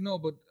 but see, no,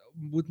 but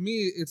with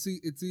me, it's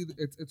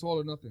all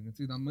or nothing. It's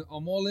either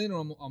I'm all in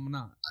or I'm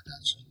not. I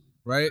got you.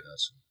 Right? I got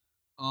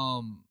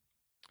you.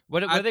 What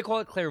do they call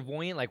it?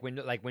 Clairvoyant? Like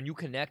when you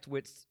connect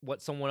with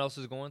what someone else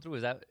is going through?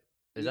 Is that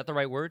the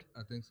right word?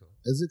 I think so.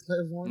 Is it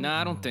clairvoyant?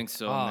 Nah, I don't think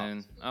so, Oh.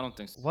 man. I don't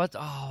think so. What?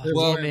 Oh,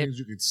 Clairvoyant man. means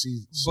you can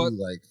see But-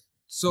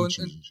 So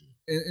features and shit.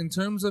 in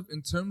terms of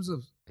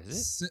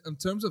Is it? in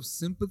terms of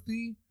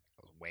sympathy,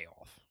 Way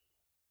off.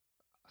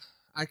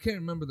 I can't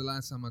remember the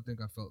last time I think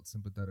I felt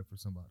sympathetic for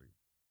somebody.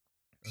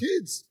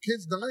 Kids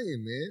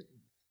dying, man.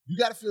 You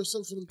got to feel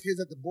something for them kids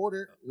at the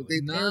border with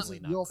their parents. Definitely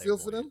You not don't feel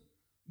for clairvoyant.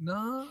 them?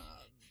 Nah.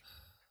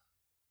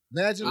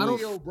 Imagine I don't-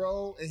 Leo,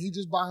 bro, and he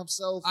just by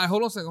himself.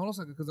 Hold on a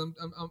second, because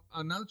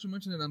I'm now that you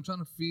mention it, I'm trying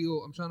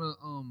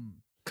to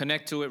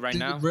Connect to it right think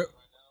now.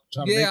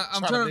 Trying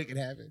I'm to trying make it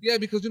happen. Yeah,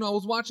 because I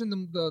was watching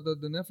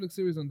the Netflix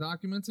series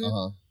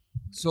Undocumented.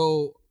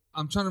 So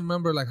I'm trying to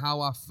remember like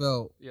how I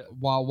felt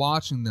while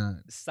watching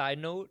that. Side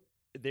note: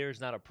 there's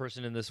not a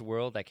person in this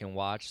world that can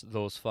watch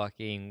those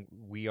fucking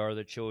 "We Are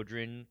the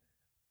Children"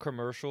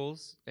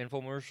 commercials,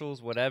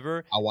 infomercials,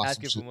 whatever. I watch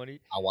asking some for money.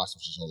 I watch some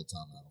shit all the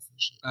time. I don't feel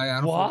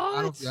shit.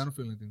 What? I don't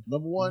feel anything.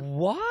 Number one,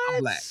 What?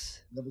 I'm black.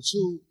 Number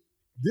two,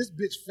 this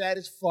bitch fat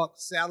as fuck,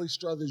 Sally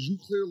Struthers. You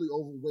clearly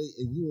overweight,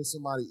 and you in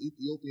somebody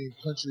Ethiopian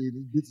country,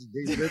 and these bitches,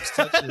 they ribs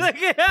touching.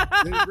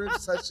 They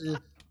ribs touching.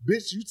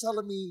 Bitch, you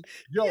telling me,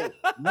 yo,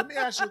 let me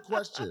ask you a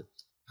question.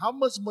 How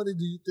much money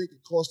do you think it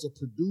costs to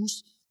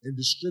produce and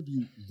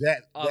distribute that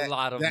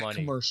lot of money.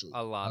 commercial?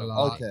 A lot.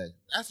 Okay,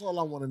 that's all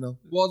I want to know.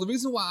 Well, the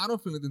reason why I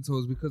don't feel anything to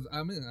is because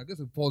I guess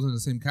it falls in the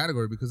same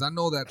category because I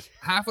know that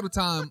half of the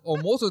time or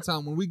most of the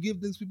time when we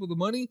give these people the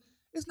money,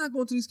 it's not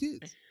going to these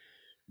kids.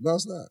 No,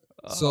 it's not.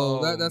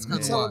 So that's kind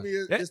of why. Telling me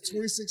it's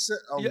 26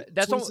 cents,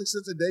 26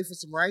 cents a day for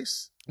some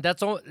rice?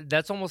 That's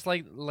almost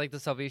like the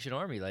Salvation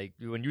Army. Like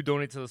when you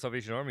donate to the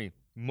Salvation Army,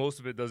 most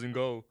of it doesn't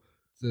go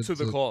to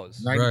the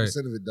cause. 90%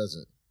 of it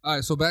doesn't. All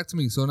right, so back to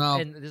me. So now,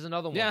 and there's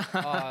another one. Yeah.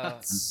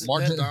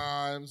 March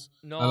Dimes.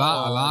 No, a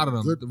lot of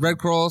them. The Red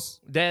Cross.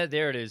 There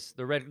it is.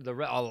 The red. A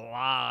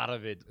lot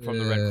of it from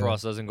the Red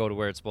Cross doesn't go to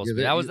where it's supposed to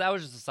be. That was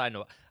just a side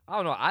note.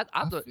 I don't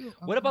know.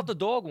 What about the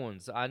dog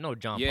ones? I know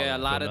John. Yeah, a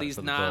lot of for these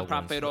the dog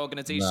non-profit ones.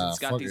 organizations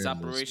got these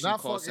animals. operation Not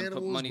costs fuck and put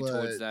animals, money but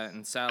towards that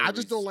and salaries. I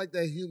just don't like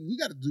that human. We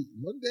got to do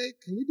one day.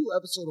 Can we do an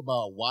episode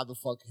about why the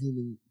fuck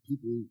human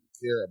people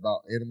care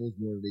about animals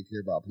more than they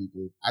care about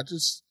people?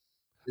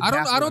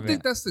 I don't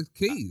think that's the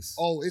case.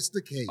 Oh, it's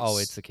the case. Oh,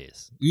 it's the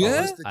case.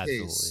 Yeah, it's the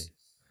Absolutely. case.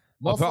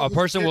 A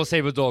person will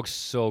save a dog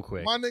so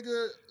quick. My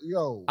nigga,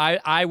 yo.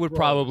 I would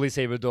probably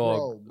save a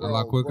dog a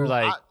lot quicker.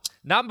 Like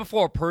not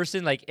before a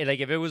person. Like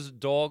if it was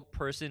dog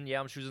person, yeah,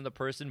 I'm choosing the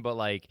person. But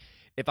like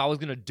if I was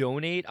gonna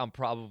donate, I'm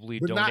probably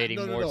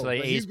donating more to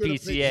like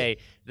ASPCA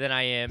than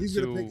I am he's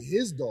to. Gonna pick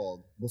his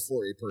dog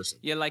before a person.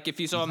 Yeah, like if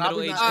you saw a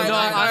Probably middle-aged not-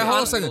 guy. No, hold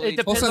on a second. It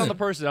depends on the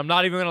person. I'm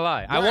not even gonna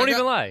lie. I won't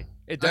even lie.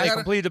 It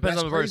completely depends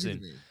on the That's crazy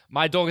person. to me.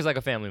 My dog is like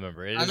a family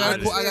member. I got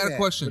a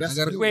question. But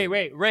that's Wait,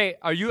 Ray,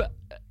 are you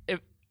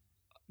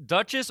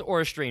Duchess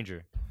or a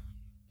stranger?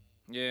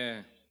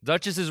 Yeah.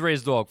 Duchess is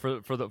Ray's dog for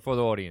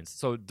the audience.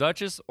 So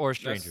Duchess or a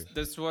stranger?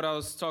 That's what I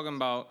was talking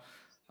about.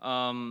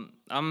 I'm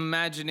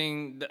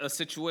imagining a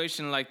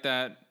situation like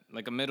that,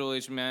 like a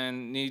middle-aged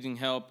man needing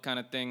help kind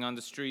of thing on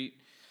the street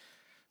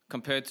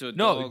compared to a dog.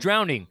 No,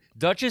 drowning.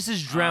 Duchess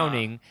is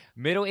drowning.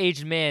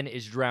 Middle-aged man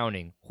is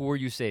drowning. Who are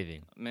you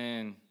saving?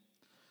 Man.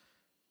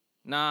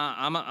 Nah,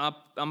 I'm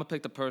gonna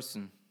pick the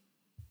person.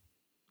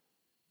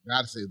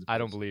 Gotta save the person. I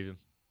don't believe him.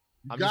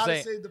 You I'm just gotta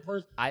saying, save the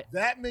person.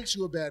 That makes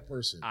you a bad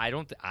person. I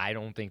don't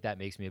think that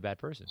makes me a bad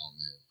person.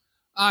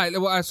 All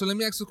right, so let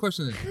me ask you a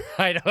question then.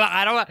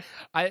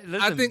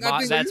 I think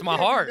that's my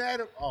heart.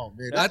 Oh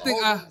man, I think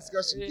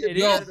discussion. You it get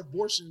mad is. at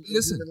abortion in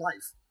Listen. human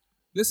life.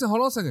 Listen,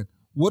 hold on a second.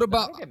 What I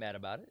about don't get mad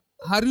about it.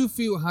 how do you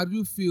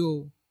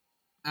feel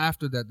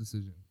after that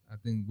decision? I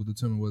think will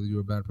determine whether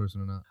you're a bad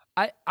person or not.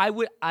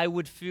 I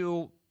would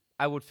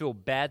feel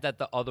bad that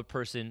the other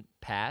person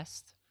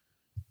passed.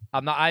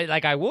 I'm not.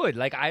 I would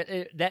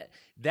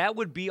that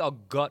would be a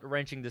gut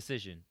wrenching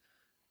decision.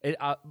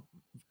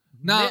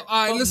 Now,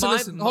 all right,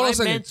 listen. Hold on a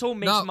second. Mental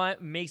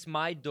makes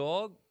my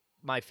dog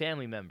my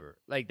family member.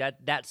 Like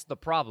that's the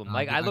problem. No,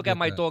 like I look get at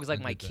my that. dogs like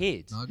I my get that.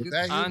 kids. No, I get But that.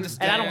 that I human-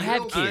 understand. And I don't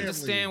have I kids.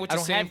 understand what I you're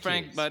don't saying, have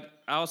Frank, kids. but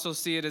I also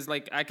see it as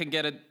like I could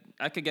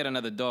get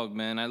another dog,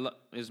 man.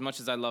 As much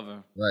as I love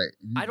her. Right.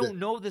 I don't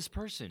know this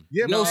person.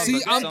 Yeah, No, but see,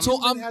 that I'm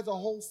human has a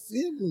whole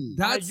family.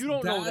 You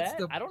don't know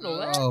that. I don't know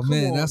that. Oh Come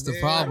man, on, that's the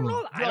man.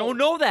 problem. I don't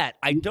know that.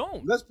 I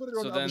don't. Let's put it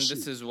on So the other then shoe.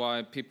 this is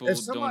why people If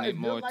somebody- donate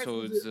if your more life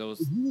towards was- those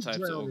if you was types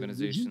of drowning,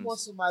 organizations. Would you want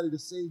somebody to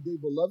save their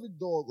beloved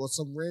dog or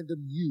some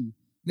random you?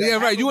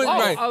 Yeah, right. You ain't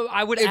right.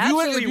 I would If you in-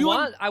 absolutely if you in-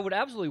 want. I would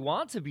absolutely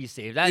want to be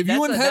saved. If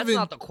you in heaven- that's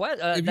not the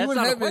question. if you That's in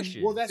not a heaven-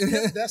 question. Well,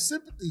 that's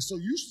sympathy. So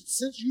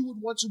since you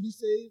would want to be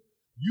saved,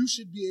 you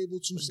should be able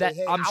to say,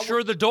 "Hey, I'm I sure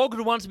want- the dog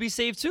would want to be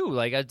saved too.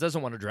 Like it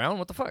doesn't want to drown.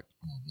 What the fuck?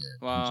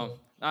 Wow.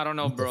 I don't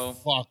know, What the bro.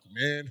 fuck,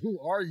 man. Who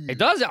are you? It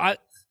does.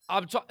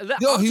 I'm Yo,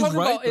 talking he's about.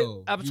 right,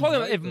 though. I'm He's talking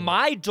about right, if though.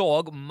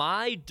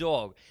 my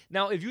dog.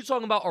 Now, if you're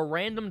talking about a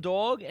random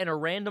dog and a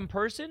random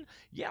person,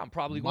 yeah, I'm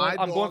probably My going.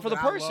 I'm going dog for the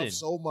that I love person.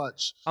 so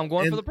much. I'm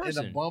going for the And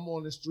person. a bum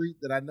on the street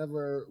that I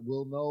never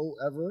will know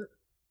ever.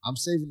 I'm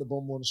saving the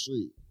bum on the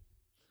street.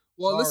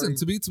 Well, Sorry. listen.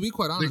 To be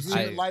quite The honest,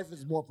 human life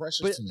is more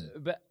precious to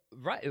me.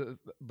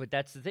 But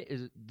that's the thing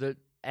is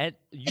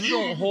you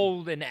don't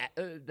hold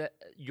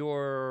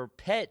your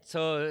pet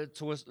to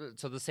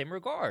the same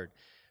regard.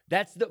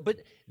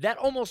 But that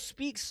almost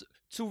speaks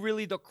to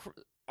really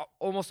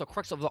almost the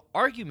crux of the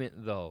argument,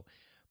 though.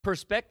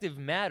 Perspective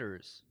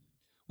matters,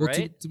 well,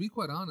 right? to be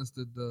quite honest,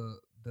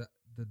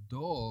 the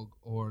dog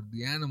or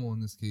the animal in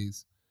this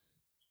case,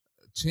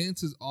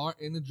 chances are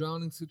in a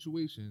drowning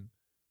situation,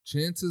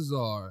 chances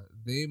are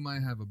they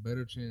might have a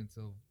better chance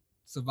of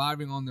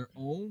surviving on their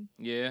own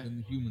Yeah. than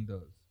the human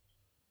does.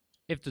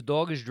 If the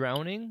dog is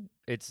drowning,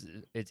 it's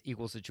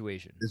equal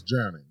situation. It's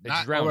drowning.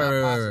 It's drowning.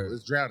 Not possible.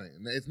 It's drowning.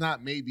 It's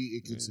not maybe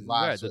it could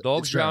survive. Right, the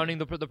dog's drowning,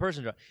 the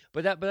person drowning.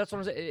 But that's what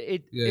I'm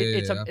saying.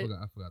 I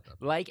forgot that.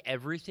 Like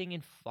everything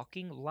in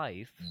fucking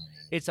life,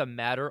 it's a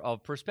matter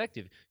of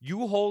perspective.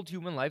 You hold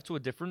human life to a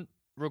different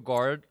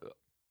regard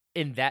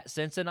in that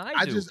sense than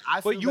I do.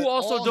 But you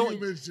also don't.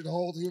 Humans should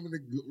hold human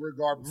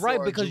regard. Right,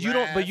 because you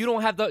don't. But you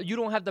don't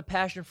have the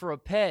passion for a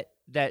pet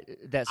that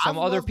some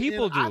other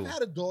people do. I've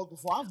had a dog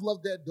before. I've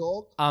loved that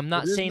dog. I'm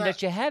not saying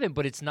that you haven't,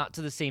 but it's not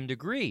to the same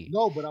degree.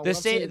 No, but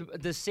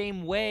the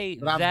same way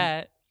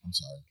that. I'm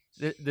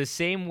sorry. The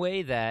same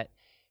way that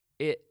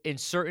in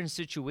certain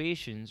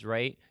situations,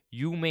 right,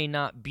 you may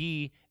not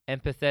be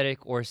empathetic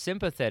or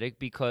sympathetic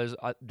because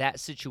that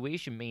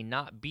situation may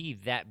not be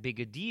that big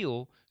a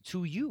deal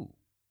to you.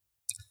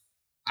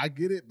 I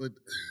get it, but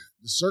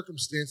the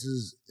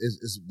circumstances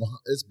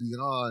is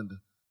beyond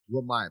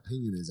what my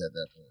opinion is at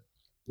that point.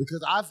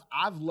 Because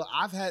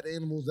I've had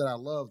animals that I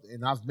loved,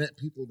 and I've met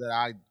people that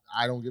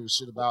I don't give a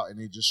shit about, and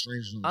they're just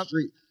strangers on the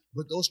street.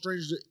 But those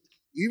strangers,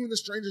 even the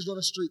strangers on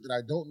the street that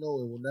I don't know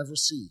and will never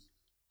see,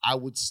 I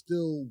would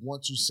still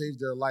want to save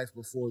their life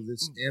before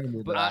this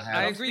animal but that I have.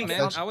 I agree,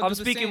 man. I'm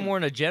speaking more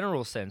in a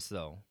general sense,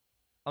 though.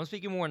 I'm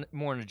speaking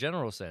more in a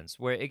general sense,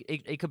 where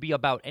it could be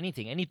about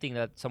anything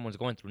that someone's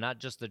going through, not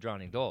just the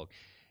drowning dog.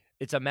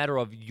 It's a matter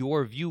of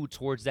your view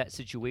towards that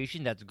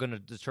situation that's going to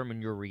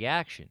determine your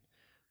reaction.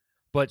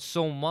 But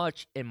so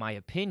much, in my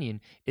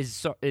opinion,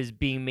 is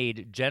being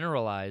made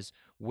generalized,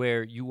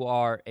 where you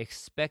are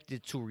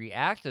expected to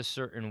react a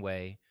certain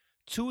way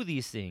to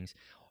these things,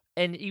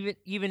 and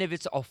even if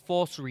it's a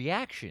false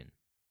reaction.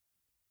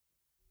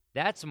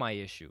 That's my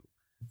issue,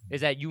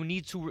 is that you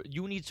need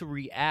to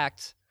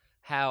react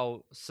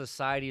how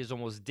society is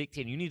almost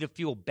dictating. You need to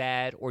feel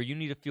bad or you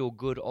need to feel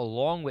good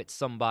along with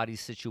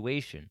somebody's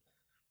situation,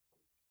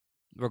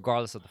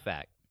 regardless of the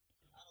fact.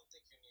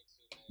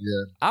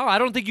 Yeah, I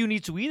don't think you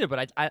need to either,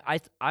 but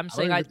I'm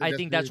saying I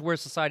think that's where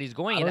society is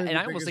going, and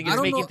I almost think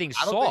it's making things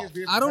soft.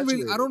 I don't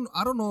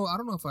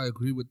know if I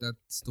agree with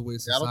that's the way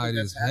society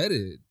is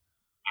headed.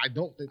 I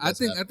don't think. I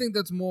think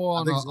that's more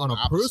on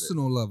a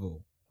personal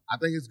level. I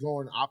think it's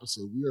going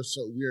opposite.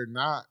 We are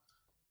not.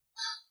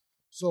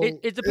 So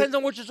it depends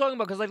on what you're talking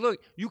about. Because look,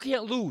 you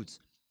can't lose.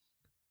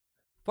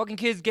 Fucking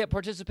kids get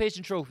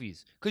participation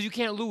trophies because you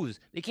can't lose.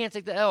 They can't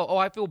take the L. Oh,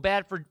 I feel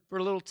bad for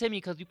little Timmy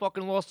because he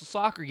fucking lost a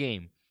soccer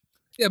game.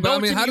 Yeah, but no, I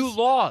mean, Timmy, you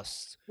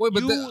lost. Wait,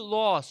 but you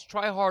lost.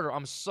 Try harder.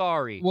 I'm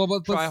sorry. Well,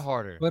 but try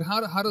harder. But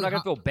how does I'm not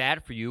gonna feel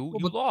bad for you?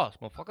 You lost,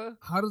 motherfucker.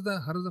 How does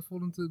that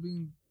fall into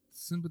being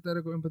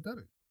sympathetic or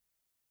empathetic?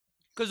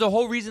 Because the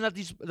whole reason that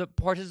the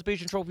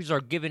participation trophies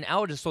are given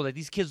out is so that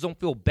these kids don't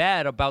feel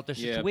bad about their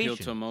situation. Yeah, appeal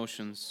to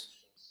emotions.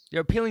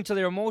 They're appealing to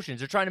their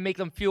emotions. They're trying to make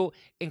them feel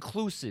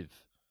inclusive.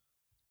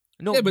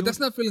 No, yeah, but that's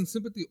not feeling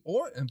sympathy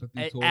or empathy.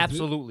 It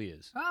absolutely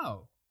is.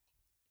 How?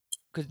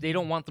 Because they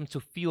don't want them to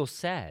feel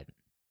sad.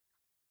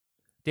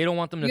 They don't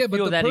want them to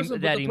feel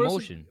that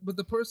emotion. But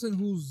the person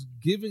who's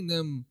giving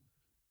them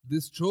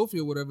this trophy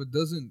or whatever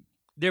doesn't.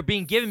 They're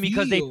being given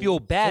because they feel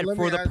bad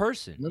for the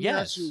person. Let me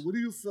ask you, what do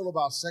you feel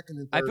about second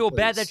and third place? I feel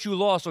bad that you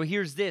lost, so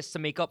here's this to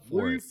make up for it.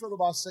 What do you feel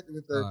about second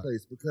and third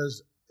place?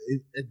 Because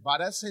by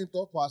that same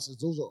thought process,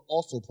 those are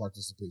also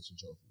participation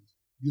trophies.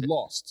 You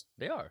lost.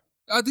 They are.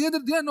 At the end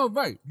of the day, no,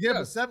 right. Yeah,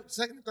 but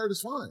second and third is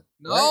fine.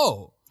 No.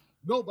 Right?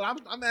 No,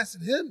 but I'm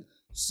asking him,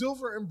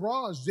 silver and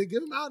bronze, they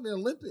give them out in the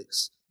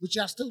Olympics, but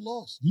y'all still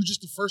lost. You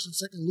just the first and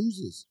second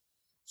losers.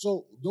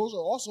 So those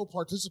are also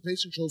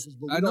participation trophies,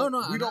 but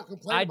we don't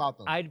complain about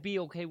them. I'd be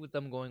okay with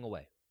them going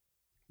away.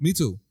 Me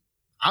too.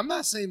 I'm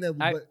not saying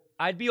that.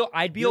 I'd be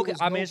okay.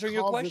 I'm answering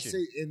your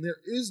question. And there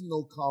is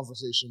no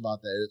conversation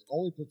about that. It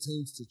only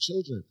pertains to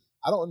children.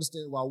 I don't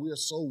understand why we are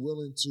so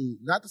willing to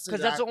not to say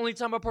because that's the only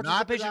time a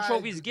participation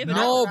trophy is given.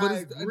 No, but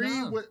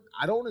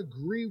I don't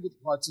agree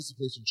with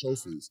participation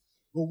trophies,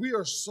 but we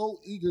are so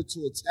eager to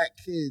attack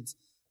kids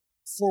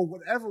for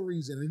whatever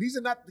reason, and these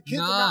are not the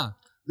kids.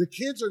 The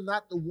kids are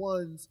not the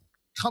ones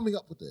coming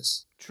up with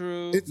this.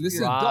 True.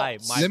 Listen,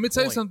 let me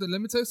tell you something.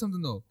 Let me tell you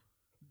something though.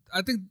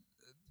 I think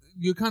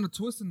you're kind of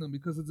twisting them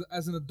because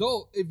as an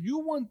adult, if you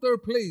won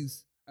third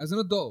place as an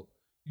adult,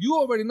 you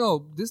already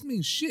know this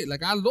means shit.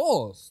 Like I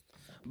lost.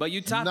 But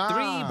you top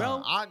 3,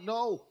 bro. I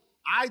know.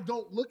 I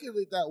don't look at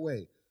it that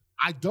way.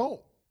 I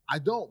don't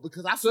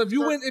because I. So if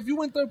you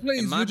win third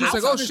place, you're just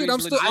like, oh shit,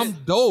 I'm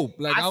dope.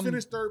 Like I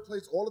finished third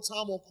place all the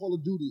time on Call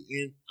of Duty,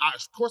 and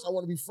of course I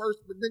want to be first,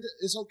 but nigga,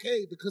 it's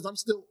okay because I'm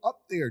still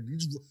up there.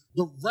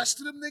 The rest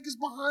of them niggas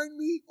behind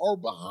me are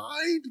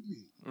behind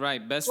me.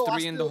 Right, best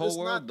 3 in the whole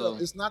world though.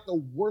 It's not the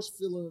worst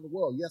feeling in the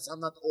world. Yes, I'm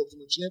not the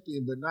ultimate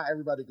champion, but not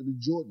everybody can be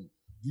Jordan.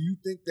 Do you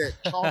think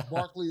that Charles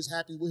Barkley is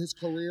happy with his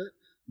career?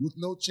 With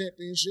no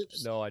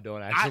championships? No, I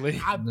don't actually.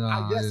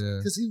 I guess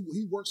because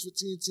he works for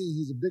TNT.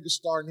 He's a bigger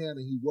star now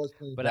than he was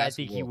playing basketball. I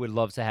think he would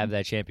love to have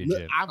that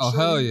championship.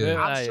 Hell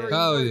yeah. I'm sure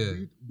hell yeah.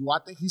 Do I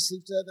think he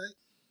sleeps that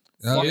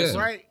night? Hell yeah.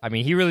 Right. I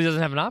mean, he really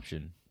doesn't have an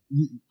option.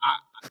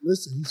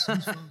 Listen, he's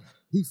fine.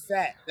 He's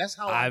fat. That's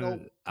how I know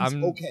he's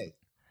okay.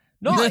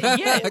 No,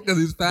 yeah, because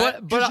he's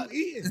fat.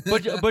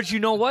 but you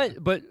know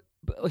what? But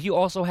he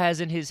also has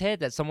in his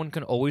head that someone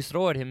can always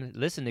throw at him.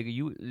 Listen, nigga,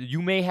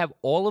 you may have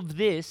all of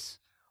this,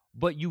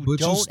 but you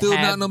don't still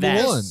have not number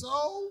that. one.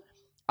 So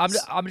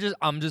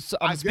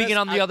I'm speaking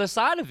on the other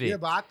side of it. Yeah,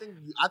 but I think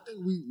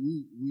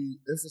we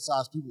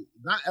emphasize people.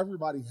 Not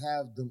everybody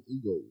have them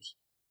egos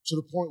to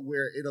the point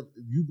where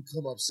you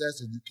become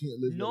obsessed and you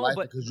can't live your life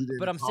because you didn't.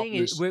 But I'm saying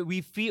it.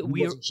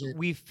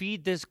 We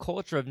feed this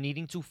culture of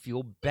needing to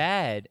feel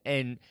bad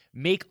and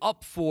make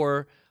up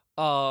for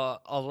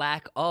a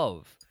lack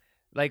of.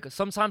 Like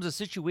sometimes a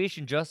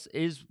situation just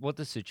is what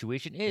the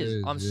situation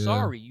is. I'm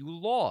sorry you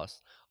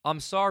lost. I'm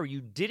sorry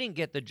you didn't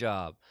get the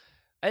job.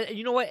 And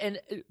you know what? And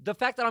the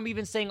fact that I'm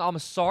even saying I'm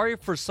sorry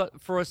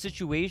for a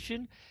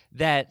situation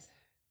that,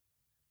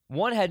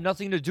 one, had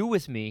nothing to do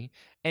with me,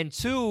 and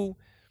two,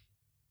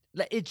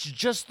 it's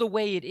just the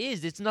way it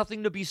is. It's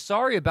nothing to be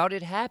sorry about.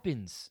 It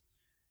happens.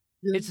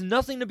 Yeah. It's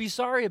nothing to be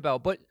sorry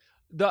about. But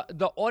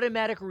the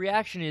automatic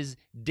reaction is,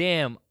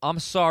 damn, I'm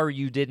sorry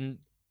you didn't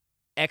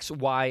X,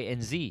 Y,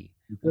 and Z.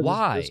 Because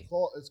why?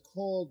 It's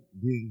called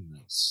being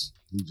nice,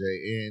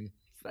 DJ. And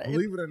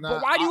believe it or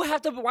not, but why do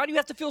you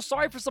have to feel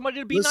sorry for somebody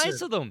to be nice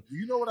to them?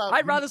 You know what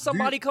I'd rather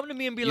somebody come to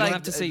me and be like,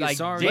 have to say like,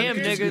 sorry. damn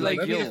nigga,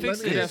 like you let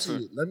fix me it. answer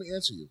you. Let me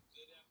answer you.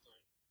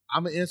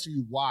 I'm gonna answer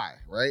you why,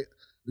 right?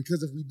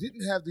 Because if we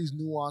didn't have these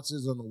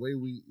nuances on the way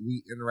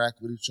we interact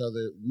with each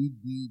other,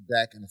 we'd be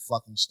back in the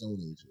fucking Stone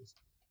Ages.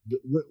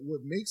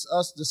 What makes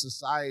us the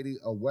society,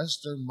 a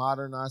Western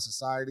modernized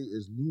society,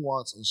 is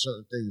nuance in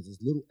certain things.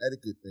 It's little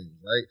etiquette things,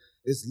 right?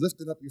 It's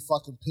lifting up your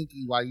fucking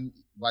pinky while you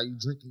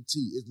drinking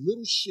tea. It's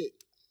little shit.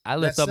 I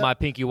lift up my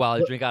pinky while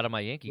I drink out of my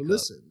Yankee cup.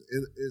 Listen,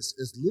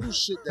 it's little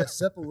shit that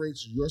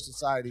separates your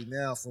society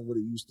now from what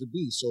it used to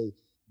be. So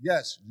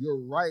yes, you're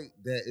right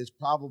that it's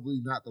probably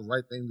not the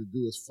right thing to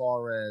do as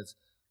far as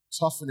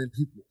toughening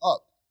people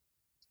up.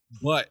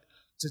 But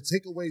to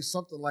take away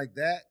something like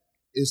that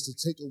is to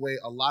take away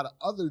a lot of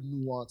other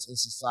nuance in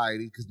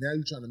society, because now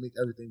you're trying to make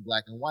everything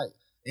black and white.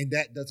 And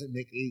that doesn't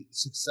make a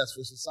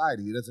successful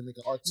society. It doesn't make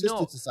an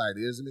artistic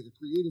society. It doesn't make a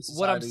creative society.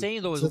 What I'm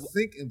saying though is, to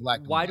think in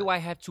black and white.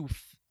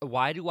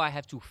 Why do I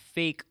have to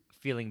fake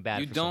feeling bad?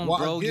 You for don't,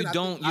 someone? bro. Again,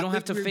 you don't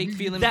have to fake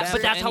feeling bad.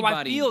 But that's for how I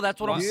anybody. feel. That's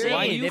what I'm saying.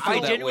 Why do you If feel I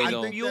that genuinely way,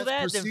 though? feel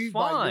that, then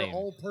By fine. your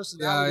own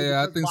personality.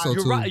 Yeah, I think so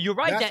too. You're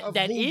right. That's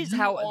That who is you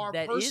how are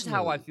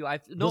I feel. I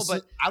don't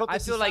think I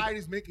feel like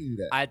society's making you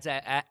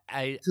that.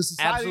 I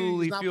Society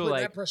absolutely is not feel putting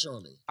like that pressure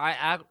on me.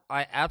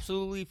 I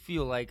absolutely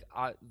feel like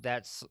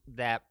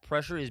that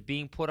pressure is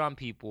being put on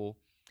people,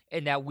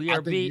 and that we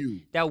are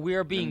being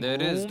And there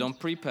it is. groomed. Don't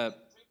pre-pep.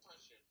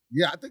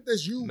 Yeah, I think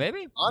that's you.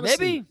 Maybe.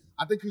 Honestly, Maybe.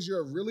 I think because you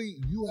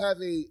have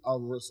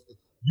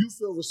you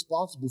feel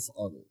responsible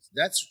for others.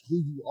 That's who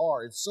you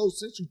are. And so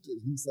since you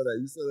feel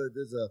that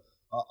there's a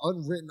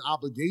unwritten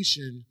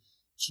obligation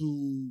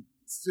to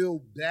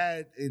feel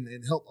bad and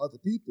help other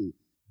people.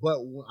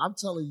 But when I'm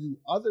telling you,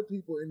 other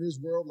people in this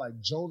world, like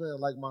Jonah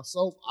and like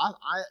myself,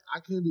 I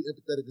can be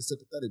empathetic and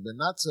sympathetic, but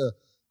not to.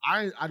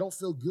 I don't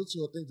feel guilty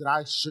or things that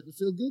I shouldn't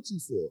feel guilty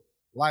for.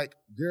 Like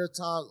there are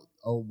times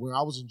when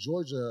I was in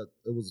Georgia,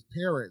 it was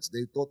parents.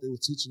 They thought they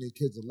were teaching their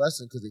kids a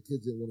lesson because their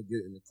kids didn't want to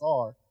get in the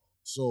car,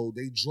 so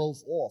they drove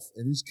off.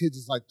 And these kids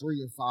is like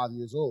 3 and 5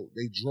 years old.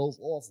 They drove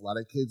off while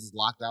their kids is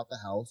locked out the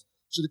house.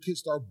 So the kids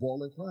started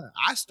bawling, crying.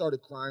 I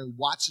started crying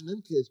watching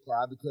them kids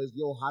cry because,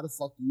 how the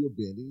fuck do you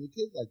abandon your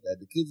kids like that?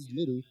 The kids is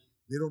little.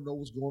 They don't know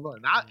what's going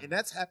on. And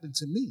that's happened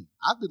to me.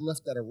 I've been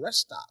left at a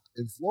rest stop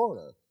in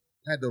Florida.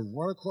 Had to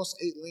run across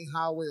 8-lane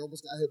highway,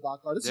 almost got hit by a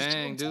car.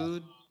 Dang,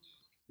 dude.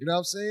 You know what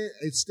I'm saying?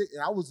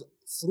 I was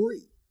 3.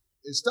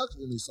 It stuck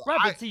with me. So Right,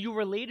 but see, you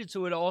related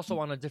to it also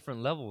on a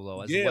different level,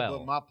 though, as well. Yeah,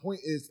 but my point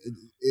is,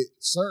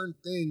 certain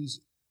things,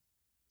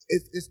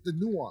 it's the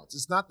nuance.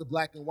 It's not the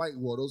black and white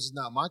world. Those is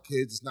not my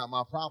kids. It's not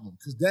my problem.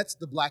 Because that's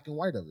the black and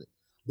white of it.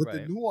 But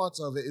the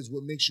nuance of it is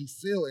what makes you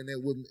feel, and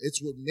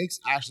it's what makes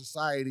our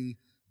society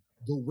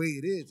the way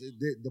it is.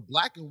 The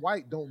black and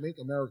white don't make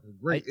America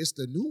great. It's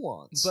the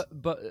nuance.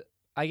 But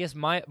I guess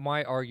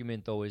my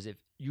argument, though, is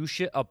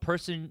a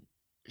person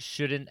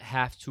shouldn't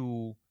have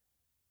to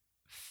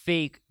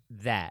fake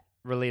that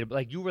relatable.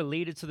 Like, you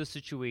related to the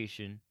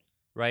situation,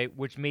 right,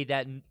 which made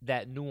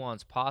that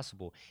nuance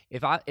possible.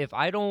 If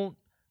I don't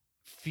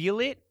feel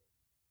it,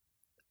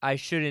 I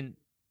shouldn't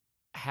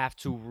have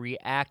to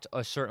react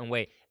a certain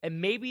way.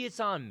 And maybe it's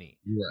on me.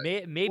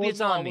 Right. Maybe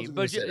it's on me.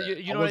 But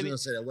you know what I mean?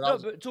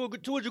 But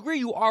to a degree,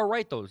 you are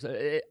right, though.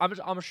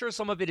 I'm sure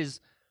some of it is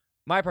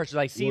my person.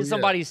 Like, seeing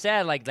somebody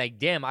sad, like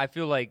damn, I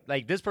feel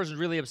like this person's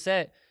really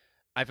upset.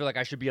 I feel like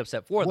I should be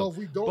upset for them. Well, if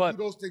we don't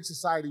do those things,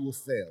 society will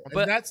fail.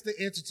 And that's the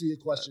answer to your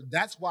question.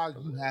 That's why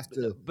you have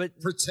to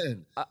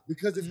pretend.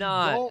 Because if you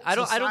don't,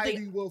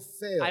 society will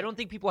fail. I don't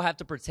think people have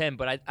to pretend,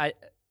 but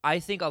I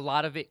think a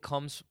lot of it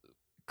comes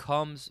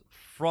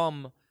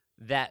from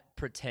that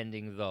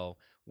pretending, though,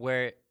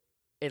 where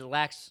it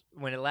lacks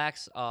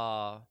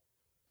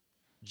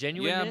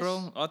genuineness. Yeah,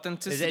 bro.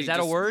 Authenticity. Is that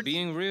a word?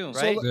 Being real.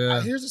 Right?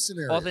 So here's a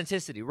scenario.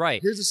 Authenticity,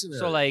 right. Here's a scenario.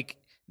 So, like,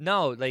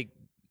 no, like,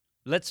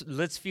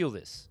 let's feel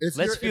this. If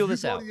Let's feel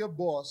this you go out. to your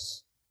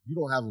boss, you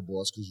don't have a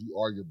boss because you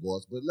are your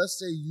boss. But let's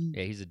say you,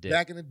 Yeah, he's a dick.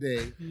 back in the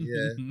day,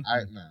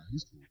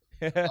 he's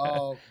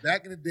cool.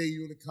 Back in the day,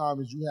 you in the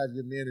comments, you have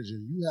your manager,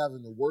 you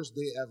having the worst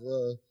day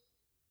ever,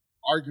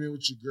 arguing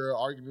with your girl,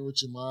 arguing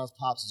with your mom's,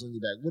 pops is on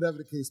your back, whatever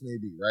the case may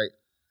be, right?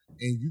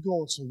 And you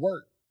going to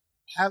work,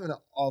 having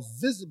a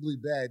visibly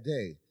bad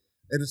day.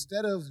 And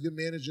instead of your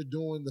manager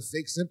doing the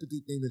fake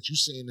sympathy thing that you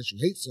saying that you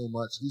hate so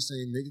much, he's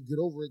saying, nigga, get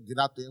over it, get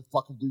out there and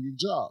fucking do your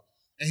job.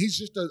 And he's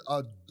just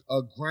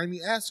a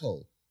grimy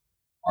asshole.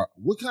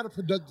 What kind of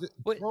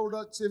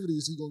productivity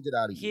is he going to get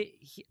out of you?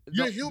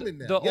 You're human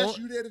now. Yes,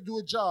 you're there to do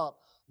a job,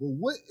 but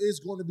what is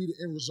going to be the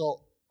end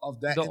result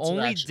of that interaction?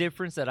 Only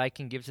difference that I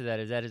can give to that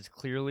is that it's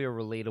clearly a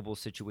relatable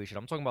situation.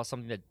 I'm talking about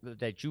something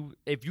that you,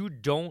 if you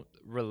don't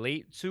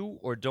relate to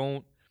or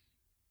don't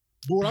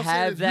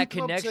have that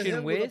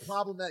connection with a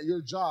problem at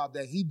your job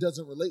that he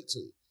doesn't relate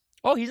to.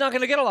 Oh, he's not going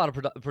to get a lot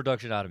of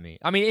production out of me.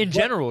 I mean, in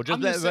general,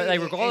 just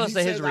regardless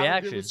of his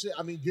reaction.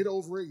 I mean, get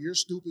over it. You're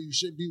stupid. You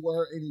shouldn't be with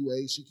her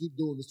anyway. She keep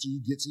doing this till you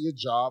get to your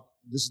job.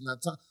 This is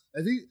not time.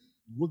 And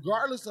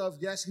regardless of,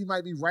 yes, he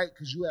might be right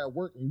because you at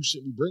work and you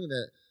shouldn't be bringing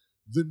that.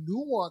 The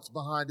nuance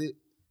behind it,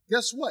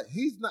 guess what?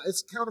 He's not.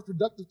 It's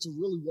counterproductive to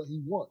really what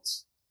he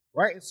wants,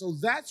 right? And so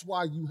that's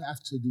why you have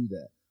to do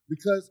that.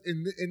 Because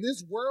in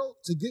this world,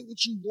 to get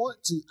what you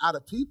want out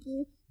of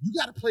people, you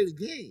got to play the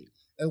game.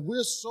 And we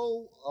are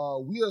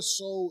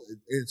so,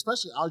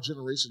 especially our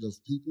generation of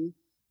people,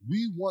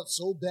 we want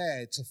so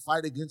bad to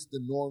fight against the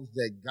norms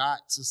that got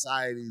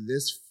society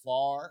this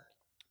far.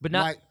 But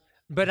not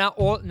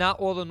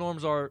all the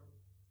norms are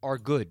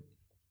good.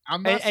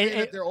 I'm not saying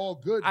that they're all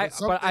good, but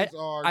some things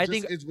are. I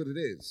think it's what it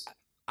is.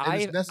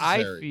 I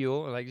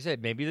feel like you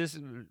said, maybe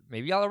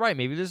y'all are right.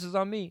 Maybe this is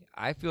on me.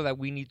 I feel that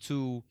we need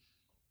to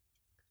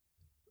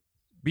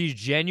be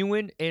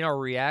genuine in our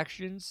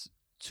reactions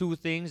to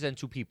things and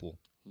to people.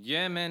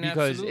 Yeah, man,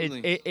 because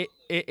absolutely.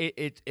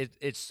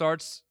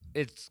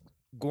 it's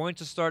going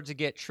to start to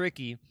get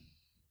tricky,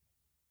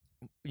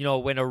 you know,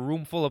 when a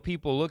room full of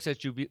people looks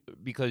at you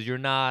because you're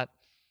not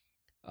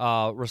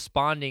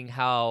responding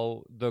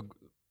how the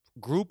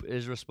group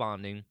is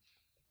responding.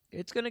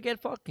 It's gonna get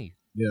funky.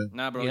 Yeah.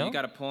 Nah, bro, you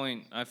got a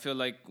point. I feel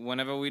like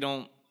whenever we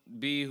don't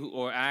be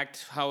or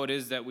act how it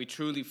is that we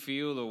truly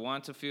feel or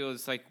want to feel,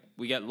 it's like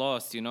we get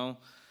lost, you know,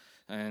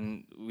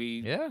 and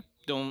we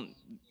don't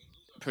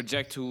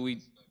project who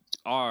we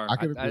are. I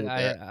can agree with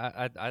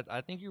that.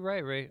 I think you're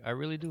right, Ray. I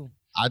really do.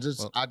 I just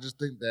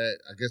think that,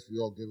 I guess we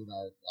all giving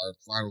our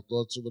final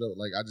thoughts or whatever.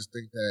 Like, I just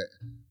think that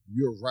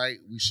you're right.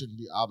 We shouldn't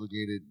be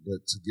obligated,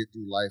 but to get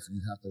through life,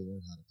 you have to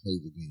learn how to play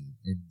the game.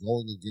 And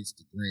going against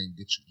the grain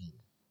gets you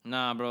nowhere.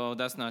 Nah, bro,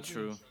 that's not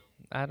true.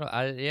 I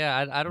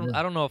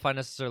don't know if I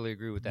necessarily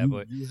agree with that,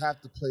 but you have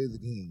to play the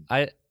game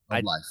of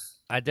life.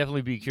 I'd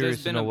definitely be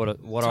curious to know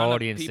what our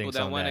audience thinks on that.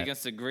 People that went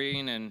against the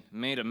grain and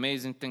made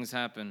amazing things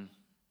happen.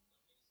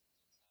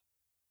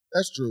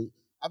 That's true.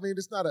 I mean,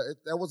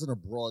 that wasn't a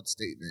broad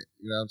statement,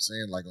 you know what I'm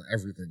saying? Like on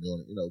everything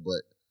going, you know,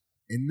 but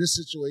in this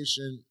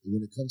situation,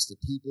 when it comes to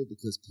people,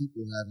 because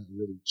people haven't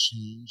really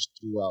changed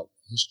throughout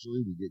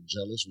history, we get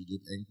jealous, we get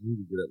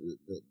angry,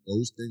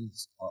 those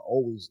things are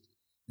always,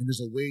 and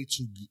there's a way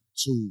to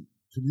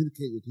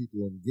communicate with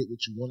people and get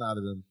what you want out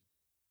of them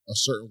a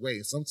certain way.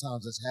 And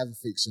sometimes that's having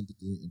fake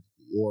sympathy and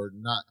empathy, or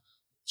not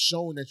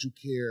showing that you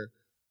care,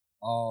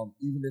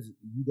 even if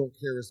you don't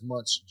care as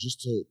much, just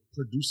to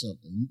produce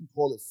something. You can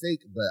call it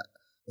fake, but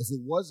if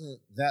it wasn't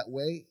that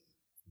way,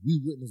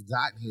 we wouldn't have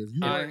gotten here.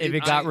 If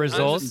it got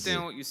results. I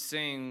understand what you're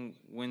saying,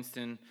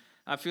 Winston.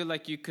 I feel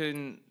like you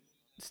can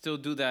still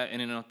do that in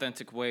an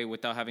authentic way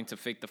without having to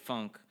fake the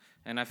funk.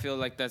 And I feel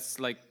like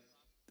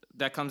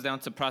that comes down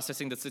to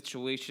processing the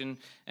situation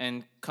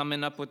and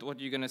coming up with what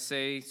you're going to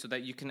say so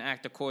that you can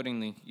act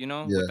accordingly, you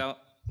know,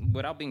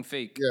 without being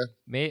fake.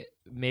 Yeah.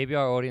 Maybe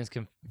our audience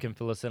can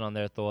fill us in on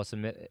their thoughts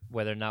and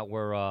whether or not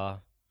we're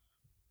on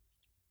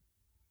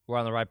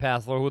the right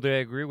path or who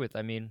they agree with.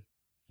 I mean,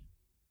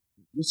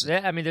 there's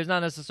not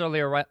necessarily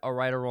a right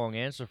or wrong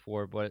answer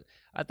for it, but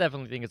I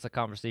definitely think it's a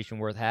conversation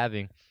worth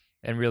having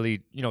and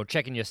really, you know,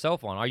 checking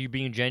yourself on. Are you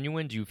being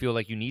genuine? Do you feel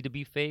like you need to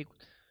be fake?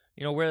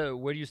 You know,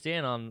 where do you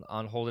stand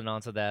on holding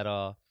on to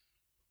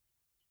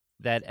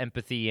that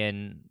empathy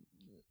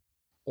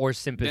or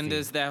sympathy? Then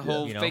there's that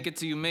whole fake it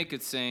till you make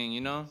it saying,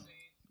 you know?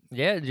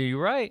 Yeah,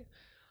 you're right.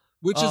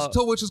 Which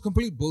is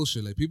complete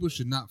bullshit. Like, people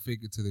should not fake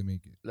it till they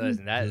make it.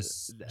 Listen,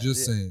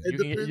 just saying. It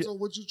depends on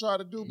what you try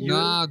to do.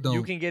 Don't.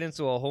 You can get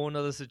into a whole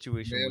nother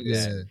situation with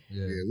that.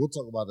 Yeah, we'll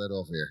talk about that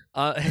off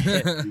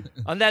here.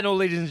 On that note,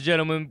 ladies and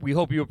gentlemen, we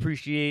hope you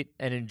appreciate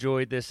and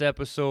enjoyed this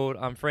episode.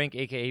 I'm Frank,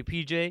 a.k.a.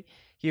 PJ,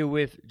 here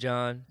with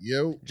John,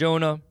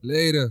 Jonah,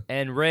 later,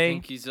 and Ray.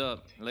 Pinkies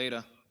up.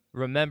 Later.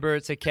 Remember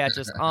to catch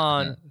us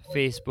on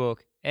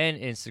Facebook and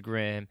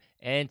Instagram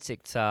and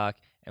TikTok,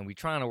 and we're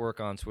trying to work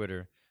on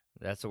Twitter.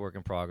 That's a work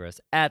in progress.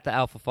 At the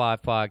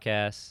A5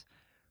 Podcast.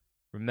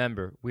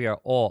 Remember, we are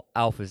all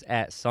alphas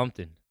at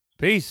something.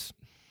 Peace.